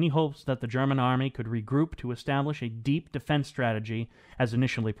 Any hopes that the German army could regroup to establish a deep defense strategy, as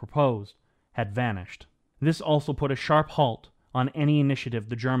initially proposed, had vanished. This also put a sharp halt on any initiative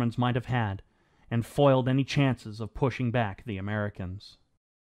the Germans might have had, and foiled any chances of pushing back the Americans.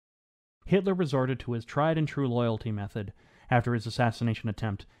 Hitler resorted to his tried-and-true loyalty method after his assassination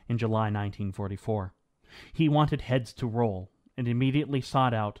attempt in July 1944. He wanted heads to roll, and immediately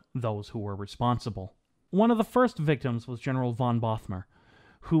sought out those who were responsible. One of the first victims was General von Bothmer,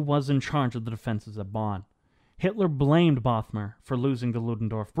 who was in charge of the defenses at Bonn. Hitler blamed Bothmer for losing the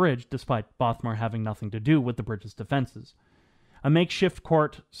Luddenforf Bridge, despite Bothmer having nothing to do with the bridge's defenses. A makeshift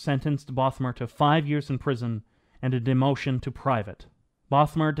court sentenced Bothmer to 5 years in prison and a demotion to private.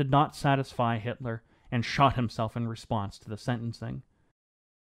 Bothmer did not satisfy Hitler and shot himself in response to the sentencing.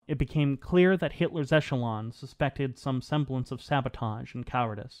 It became clear that Hitler's echelon suspected some semblance of sabotage and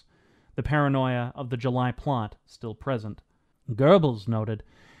cowardice, the paranoia of the July plot still present. Goebbels noted,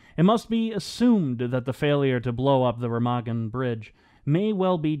 "It must be assumed that the failure to blow up the Remagen bridge may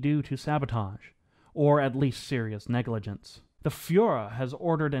well be due to sabotage, or at least serious negligence. The Führer has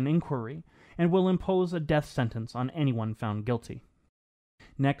ordered an inquiry and will impose a death sentence on anyone found guilty."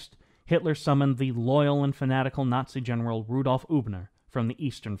 Next, Hitler summoned the loyal and fanatical Nazi general Rudolf Ubner from the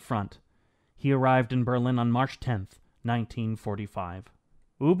Eastern Front. He arrived in Berlin on March 10th, 1945.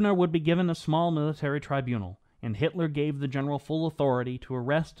 Ubner would be given a small military tribunal, and Hitler gave the general full authority to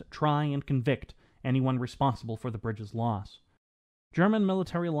arrest, try, and convict anyone responsible for the bridge's loss. German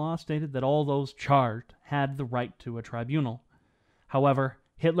military law stated that all those charged had the right to a tribunal. However,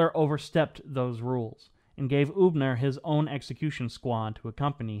 Hitler overstepped those rules and gave Ubner his own execution squad to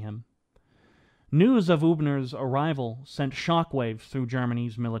accompany him. News of Ubner's arrival sent shockwaves through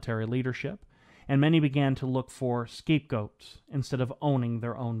Germany's military leadership, and many began to look for scapegoats instead of owning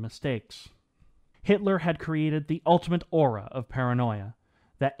their own mistakes. Hitler had created the ultimate aura of paranoia,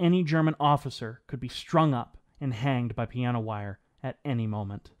 that any German officer could be strung up and hanged by piano wire at any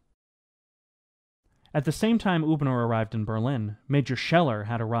moment. At the same time Ubner arrived in Berlin, Major Scheller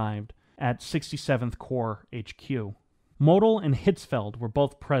had arrived at 67th Corps HQ. Model and Hitzfeld were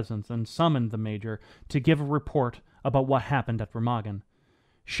both present and summoned the major to give a report about what happened at Remagen.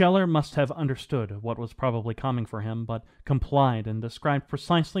 Scheller must have understood what was probably coming for him, but complied and described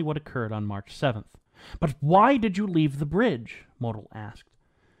precisely what occurred on March 7th. "But why did you leave the bridge?" Model asked.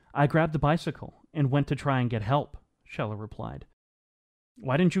 "I grabbed a bicycle and went to try and get help," Scheller replied.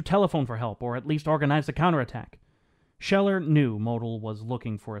 "Why didn't you telephone for help, or at least organize a counterattack?" Scheller knew Model was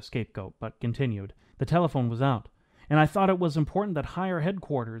looking for a scapegoat, but continued, "The telephone was out, and I thought it was important that higher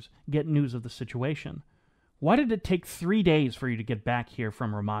headquarters get news of the situation. Why did it take 3 days for you to get back here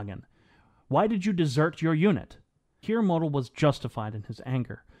from Remagen? Why did you desert your unit?" Here Model was justified in his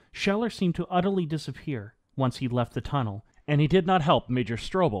anger. Scheller seemed to utterly disappear once he left the tunnel, and he did not help Major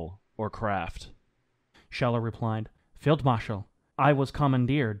Stobel or Kraft. Scheller replied, "Feldmarschall, I was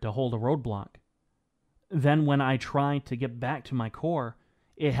commandeered to hold a roadblock. Then when I tried to get back to my corps,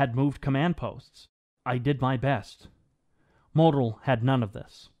 it had moved command posts. I did my best." Model had none of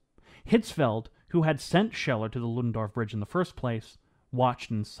this. Hitzfeld, who had sent Scheller to the Luddendorf Bridge in the first place, watched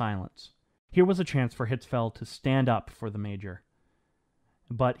in silence. Here was a chance for Hitzfeld to stand up for the major.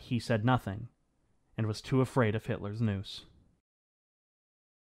 But he said nothing, and was too afraid of Hitler's noose.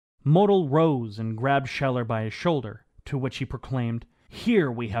 Model rose and grabbed Scheller by his shoulder, to which he proclaimed,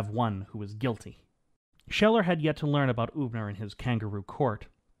 "Here we have one who is guilty." Scheller had yet to learn about Ubner in his kangaroo court,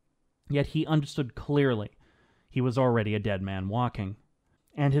 yet he understood clearly he was already a dead man walking,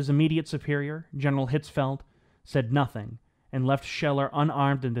 and his immediate superior, General Hitzfeld, said nothing and left Scheller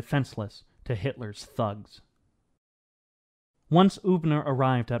unarmed and defenseless to Hitler's thugs. Once Ubner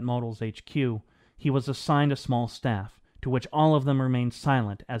arrived at Model's HQ, he was assigned a small staff, to which all of them remained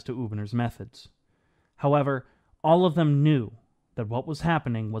silent as to Ubner's methods. However, all of them knew that what was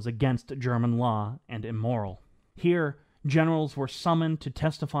happening was against German law and immoral. Here, generals were summoned to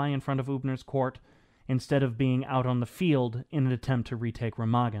testify in front of Ubner's court instead of being out on the field in an attempt to retake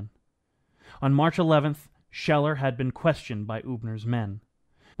Remagen. On March 11th, Scheller had been questioned by Ubner's men,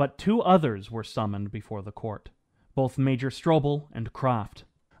 but 2 others were summoned before the court, both Major Stobel and Kraft.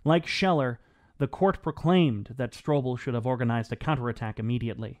 Like Scheller, the court proclaimed that Stobel should have organized a counterattack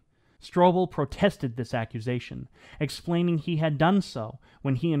immediately. Stobel protested this accusation, explaining he had done so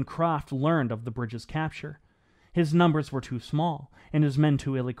when he and Kraft learned of the bridge's capture. His numbers were too small, and his men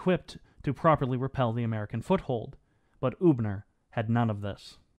too ill-equipped to properly repel the American foothold, but Ubner had none of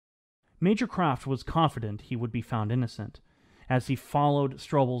this. Major Kraft was confident he would be found innocent, as he followed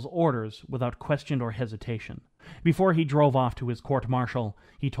Strobel's orders without question or hesitation. Before he drove off to his court-martial,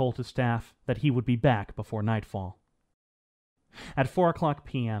 he told his staff that he would be back before nightfall. At 4:00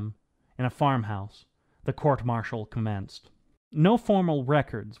 p.m., in a farmhouse, the court-martial commenced. No formal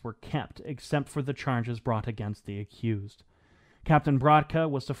records were kept except for the charges brought against the accused. Captain Brodka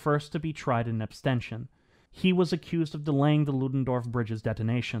was the first to be tried in abstention. He was accused of delaying the Luddendorf Bridge's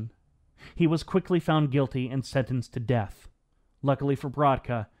detonation. He was quickly found guilty and sentenced to death. Luckily for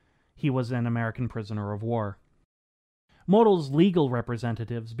Brodka, he was an American prisoner of war. Model's legal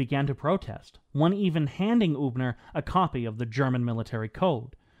representatives began to protest, one even handing Ubner a copy of the German military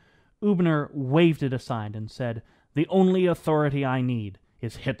code. Ubner waved it aside and said, "The only authority I need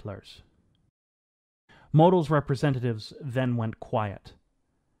is Hitler's." Model's representatives then went quiet.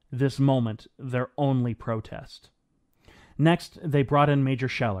 This moment, their only protest. Next, they brought in Major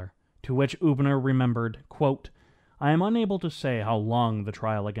Scheller, to which Ubner remembered, quote, "I am unable to say how long the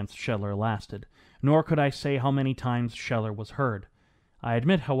trial against Scheller lasted, nor could I say how many times Scheller was heard. I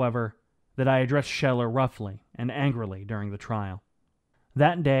admit, however, that I addressed Scheller roughly and angrily during the trial."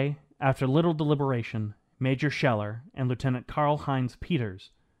 That day, after little deliberation, Major Scheller and Lieutenant Karl-Heinz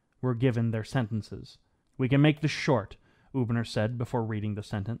Peters were given their sentences. "We can make this short," Ubner said before reading the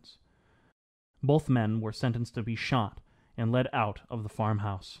sentence. Both men were sentenced to be shot and led out of the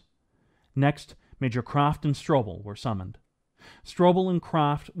farmhouse. Next, Major Kraft and Stobel were summoned. Stobel and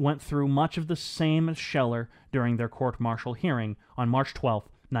Kraft went through much of the same as Scheller during their court-martial hearing on March 12,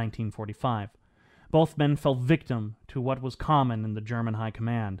 1945. Both men fell victim to what was common in the German High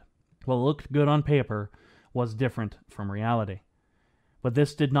Command. What looked good on paper was different from reality. But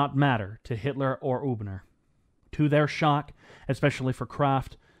this did not matter to Hitler or Ubner. To their shock, especially for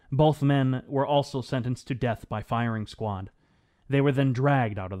Kraft, both men were also sentenced to death by firing squad. They were then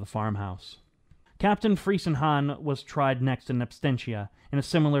dragged out of the farmhouse. Captain Friesenhahn was tried next in absentia, in a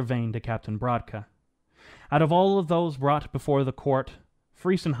similar vein to Captain Brodka. Out of all of those brought before the court,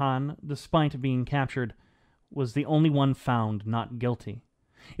 Friesenhahn, despite being captured, was the only one found not guilty.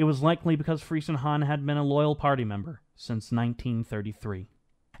 It was likely because Friesenhahn had been a loyal party member since 1933.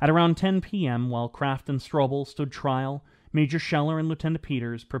 At around 10 p.m., while Kraft and Stobel stood trial, Major Scheller and Lieutenant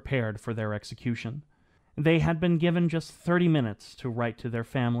Peters prepared for their execution. They had been given just 30 minutes to write to their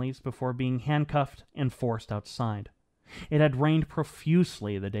families before being handcuffed and forced outside. It had rained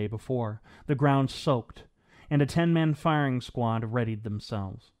profusely the day before, the ground soaked, and a 10-man firing squad readied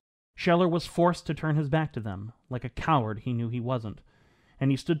themselves. Scheller was forced to turn his back to them, like a coward he knew he wasn't, and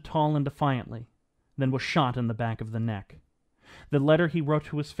he stood tall and defiantly, then was shot in the back of the neck. The letter he wrote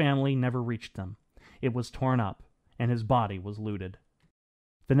to his family never reached them. It was torn up, and his body was looted.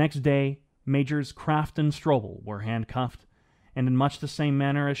 The next day, Majors Kraft and Stobel were handcuffed, and in much the same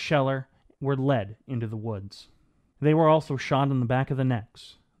manner as Scheller, were led into the woods. They were also shot in the back of the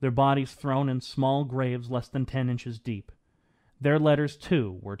necks, their bodies thrown in small graves less than 10 inches deep. Their letters,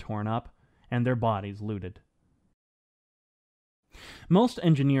 too, were torn up, and their bodies looted. Most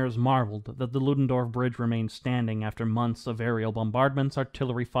engineers marveled that the Luddendorf Bridge remained standing after months of aerial bombardments,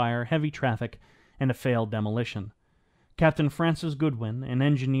 artillery fire, heavy traffic, and a failed demolition. Captain Francis Goodwin, an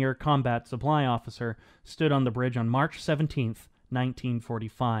engineer combat supply officer, stood on the bridge on March 17,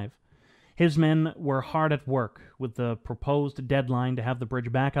 1945. His men were hard at work, with the proposed deadline to have the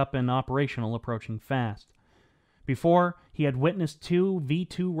bridge back up and operational approaching fast. Before, he had witnessed 2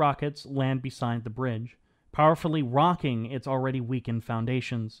 V-2 rockets land beside the bridge, powerfully rocking its already weakened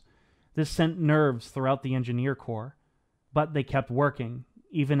foundations. This sent nerves throughout the engineer corps, but they kept working,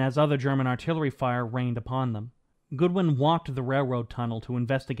 even as other German artillery fire rained upon them. Goodwin walked the railroad tunnel to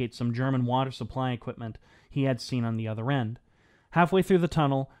investigate some German water supply equipment he had seen on the other end. Halfway through the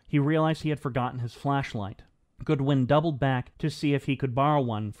tunnel, he realized he had forgotten his flashlight. Goodwin doubled back to see if he could borrow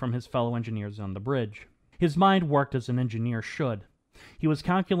one from his fellow engineers on the bridge. His mind worked as an engineer should. He was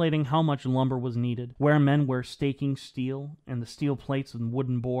calculating how much lumber was needed, where men were staking steel, and the steel plates and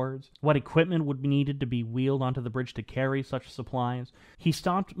wooden boards, what equipment would be needed to be wheeled onto the bridge to carry such supplies. He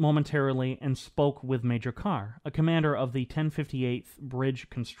stopped momentarily and spoke with Major Carr, a commander of the 1058th Bridge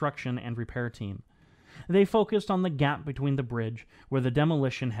Construction and Repair Team. They focused on the gap between the bridge where the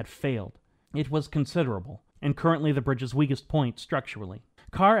demolition had failed. It was considerable, and currently the bridge's weakest point structurally.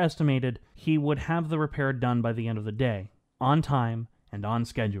 Carr estimated he would have the repair done by the end of the day, on time and on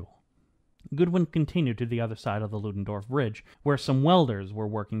schedule. Goodwin continued to the other side of the Luddendorf Bridge, where some welders were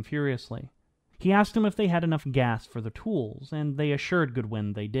working furiously. He asked them if they had enough gas for the tools, and they assured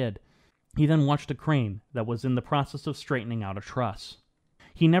Goodwin they did. He then watched a crane that was in the process of straightening out a truss.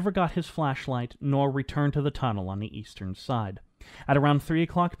 He never got his flashlight, nor returned to the tunnel on the eastern side. At around 3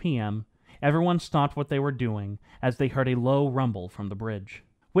 o'clock p.m., everyone stopped what they were doing as they heard a low rumble from the bridge.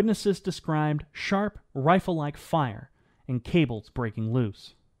 Witnesses described sharp, rifle-like fire and cables breaking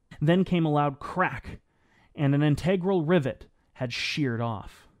loose. Then came a loud crack, and an integral rivet had sheared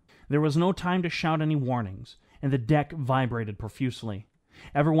off. There was no time to shout any warnings, and the deck vibrated profusely.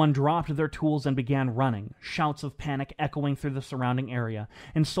 Everyone dropped their tools and began running, shouts of panic echoing through the surrounding area,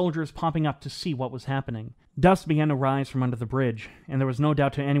 and soldiers popping up to see what was happening. Dust began to rise from under the bridge, and there was no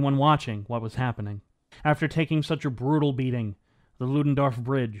doubt to anyone watching what was happening. After taking such a brutal beating, the Luddendorf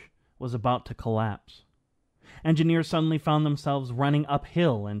Bridge was about to collapse. Engineers suddenly found themselves running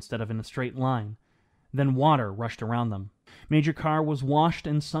uphill instead of in a straight line. Then water rushed around them. Major Carr was washed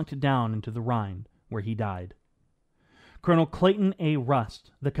and sunk down into the Rhine, where he died. Colonel Clayton A.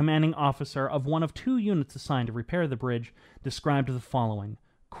 Rust, the commanding officer of one of 2 units assigned to repair the bridge, described the following,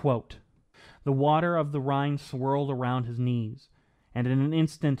 quote, "The water of the Rhine swirled around his knees, and in an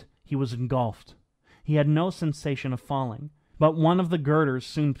instant he was engulfed. He had no sensation of falling, but one of the girders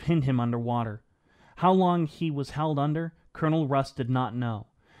soon pinned him under water. How long he was held under, Colonel Rust did not know,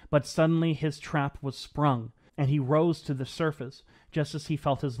 but suddenly his trap was sprung, and he rose to the surface just as he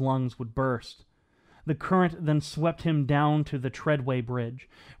felt his lungs would burst. The current then swept him down to the Treadway Bridge,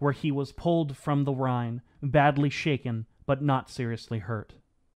 where he was pulled from the Rhine, badly shaken but not seriously hurt."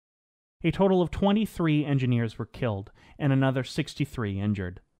 A total of 23 engineers were killed, and another 63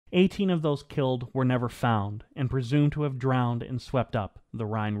 injured. 18 of those killed were never found, and presumed to have drowned and swept up the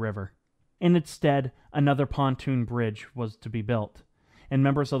Rhine River. In its stead, another pontoon bridge was to be built, and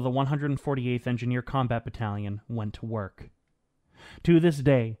members of the 148th Engineer Combat Battalion went to work. To this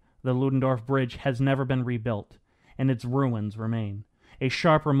day, the Luddendorf Bridge has never been rebuilt, and its ruins remain, a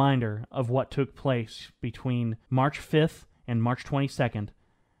sharp reminder of what took place between March 5th and March 22nd,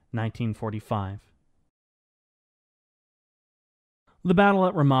 1945. The battle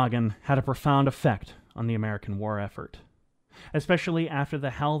at Remagen had a profound effect on the American war effort. Especially after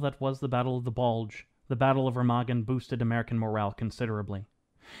the hell that was the Battle of the Bulge, the Battle of Remagen boosted American morale considerably.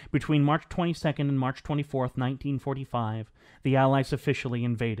 Between March 22nd and March 24th, 1945, the Allies officially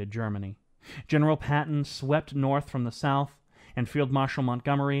invaded Germany. General Patton swept north from the south, and Field Marshal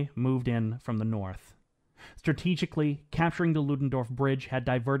Montgomery moved in from the north. Strategically, capturing the Ludendorf Bridge had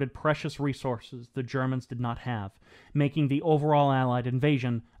diverted precious resources the Germans did not have, making the overall Allied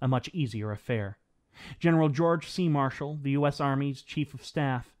invasion a much easier affair. General George C. Marshall, the U.S. Army's Chief of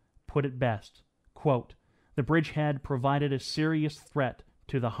Staff, put it best, quote, "The bridgehead provided a serious threat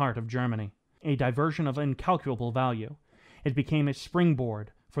to the heart of Germany, a diversion of incalculable value. It became a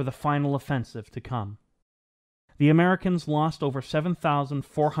springboard for the final offensive to come." The Americans lost over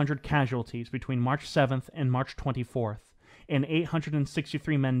 7,400 casualties between March 7th and March 24th, and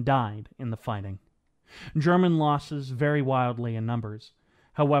 863 men died in the fighting. German losses vary wildly in numbers.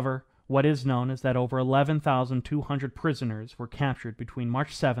 However, what is known is that over 11,200 prisoners were captured between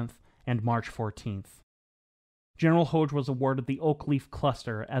March 7th and March 14th. General Hoge was awarded the Oak Leaf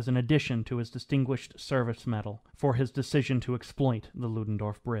Cluster as an addition to his Distinguished Service Medal for his decision to exploit the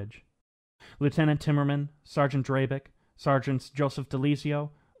Luddendorf Bridge. Lieutenant Timmerman, Sergeant Drabeck, Sergeants Joseph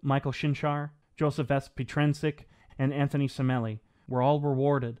Delizio, Michael Shinshar, Joseph S. Petrensik, and Anthony Semelli were all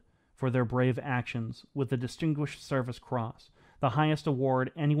rewarded for their brave actions with the Distinguished Service Cross, the highest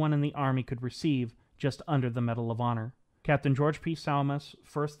award anyone in the Army could receive, just under the Medal of Honor. Captain George P. Salmas,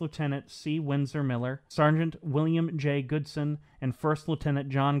 First Lieutenant C. Windsor Miller, Sergeant William J. Goodson, and First Lieutenant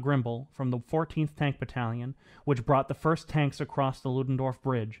John Grimble from the 14th Tank Battalion, which brought the first tanks across the Luddendorf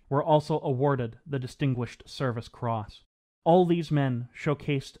Bridge, were also awarded the Distinguished Service Cross. All these men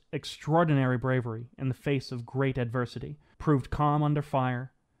showcased extraordinary bravery in the face of great adversity, proved calm under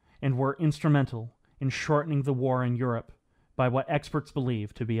fire, and were instrumental in shortening the war in Europe by what experts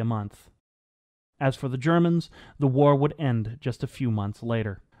believe to be a month. As for the Germans, the war would end just a few months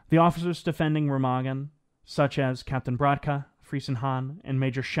later. The officers defending Remagen, such as Captain Brodka, Friesenhahn, and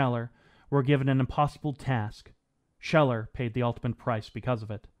Major Scheller, were given an impossible task. Scheller paid the ultimate price because of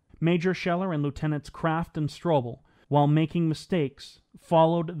it. Major Scheller and Lieutenants Kraft and Stobel, while making mistakes,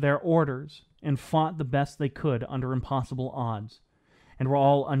 followed their orders and fought the best they could under impossible odds, and were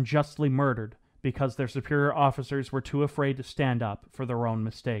all unjustly murdered because their superior officers were too afraid to stand up for their own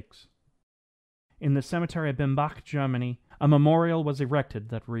mistakes. In the cemetery of Bimbach, Germany, a memorial was erected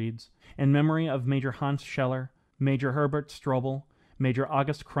that reads, "In memory of Major Hans Scheller, Major Herbert Strobel, Major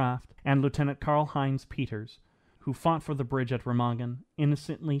August Kraft, and Lieutenant Karl-Heinz Peters, who fought for the bridge at Remagen,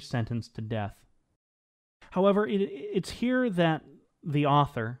 innocently sentenced to death." However, it's here that the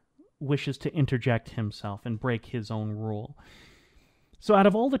author wishes to interject himself and break his own rule. So out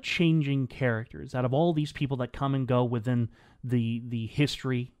of all the changing characters, out of all these people that come and go within the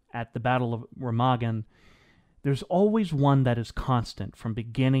history at the Battle of Remagen, there's always one that is constant from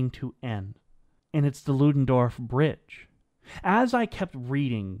beginning to end, and it's the Luddendorf Bridge. As I kept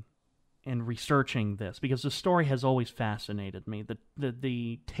reading and researching this, because the story has always fascinated me,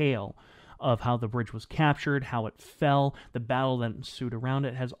 the tale of how the bridge was captured, how it fell, the battle that ensued around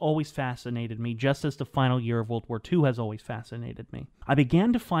it has always fascinated me, just as the final year of World War II has always fascinated me. I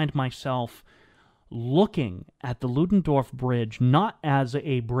began to find myself looking at the Luddendorf Bridge not as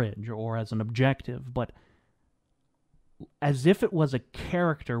a bridge or as an objective, but as if it was a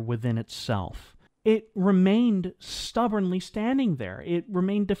character within itself. It remained stubbornly standing there. It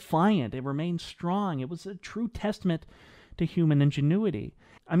remained defiant. It remained strong. It was a true testament to human ingenuity.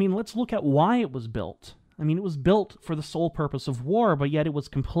 I mean, let's look at why it was built. I mean, it was built for the sole purpose of war, but yet it was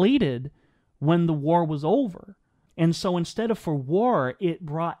completed when the war was over. And so instead of for war, it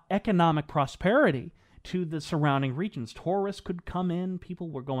brought economic prosperity to the surrounding regions. Tourists could come in, people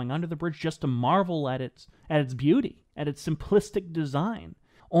were going under the bridge just to marvel at its beauty, at its simplistic design,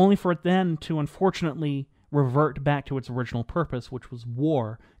 only for it then to unfortunately revert back to its original purpose, which was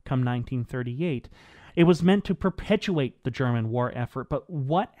war, come 1938. It was meant to perpetuate the German war effort, but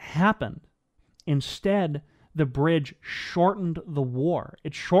what happened? Instead, the bridge shortened the war.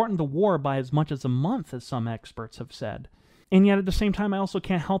 It shortened the war by as much as a month, as some experts have said. And yet at the same time, I also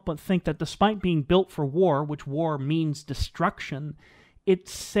can't help but think that despite being built for war, which war means destruction, it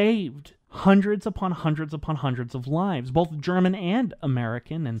saved hundreds upon hundreds upon hundreds of lives, both German and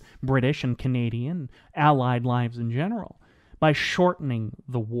American and British and Canadian, Allied lives in general, by shortening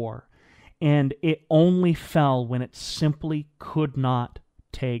the war. And it only fell when it simply could not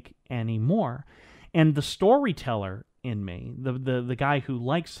take any more. And the storyteller in me, the guy who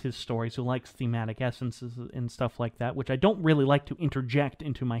likes his stories, who likes thematic essences and stuff like that, which I don't really like to interject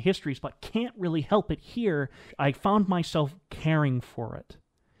into my histories, but can't really help it here, I found myself caring for it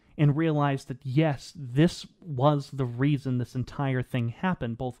and realized that, yes, this was the reason this entire thing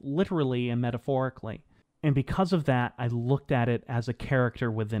happened, both literally and metaphorically. And because of that, I looked at it as a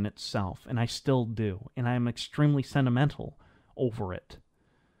character within itself, and I still do, and I am extremely sentimental over it.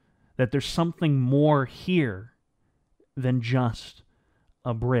 That there's something more here than just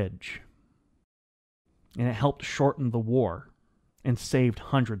a bridge. And it helped shorten the war and saved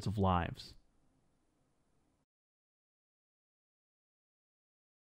hundreds of lives.